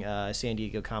amazing San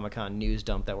Diego Comic-Con news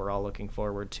dump that we're all looking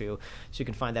forward to. So you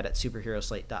can find that at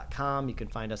superheroslate.com. You can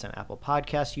find us on Apple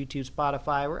Podcasts, YouTube,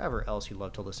 Spotify, wherever else you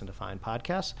love to listen to fine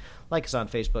podcasts. Like us on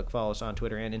Facebook, follow us on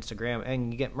Twitter and Instagram,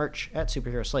 and you get merch at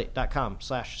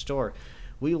superheroslate.com/store.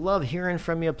 We love hearing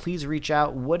from you. Please reach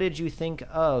out. What did you think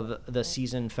of the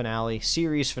season finale,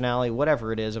 series finale,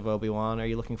 whatever it is of Obi-Wan? Are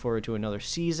you looking forward to another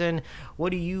season? What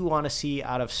do you want to see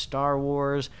out of Star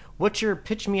Wars?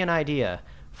 Pitch me an idea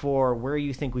for where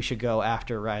you think we should go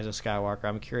after Rise of Skywalker.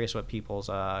 I'm curious what people's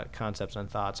concepts and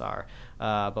thoughts are.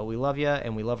 But we love you,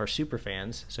 and we love our super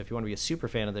fans. So if you want to be a super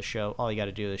fan of the show, all you got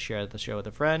to do is share the show with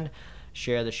a friend,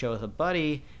 share the show with a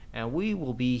buddy, and we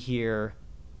will be here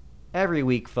every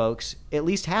week, folks. At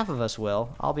least half of us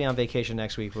will. I'll be on vacation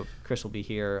next week, but Chris will be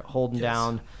here holding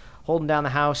down the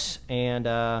house, and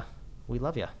we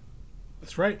love you.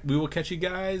 That's right. We will catch you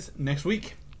guys next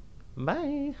week.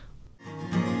 Bye.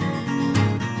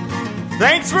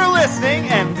 Thanks for listening,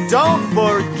 and don't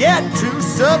forget to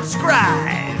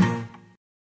subscribe.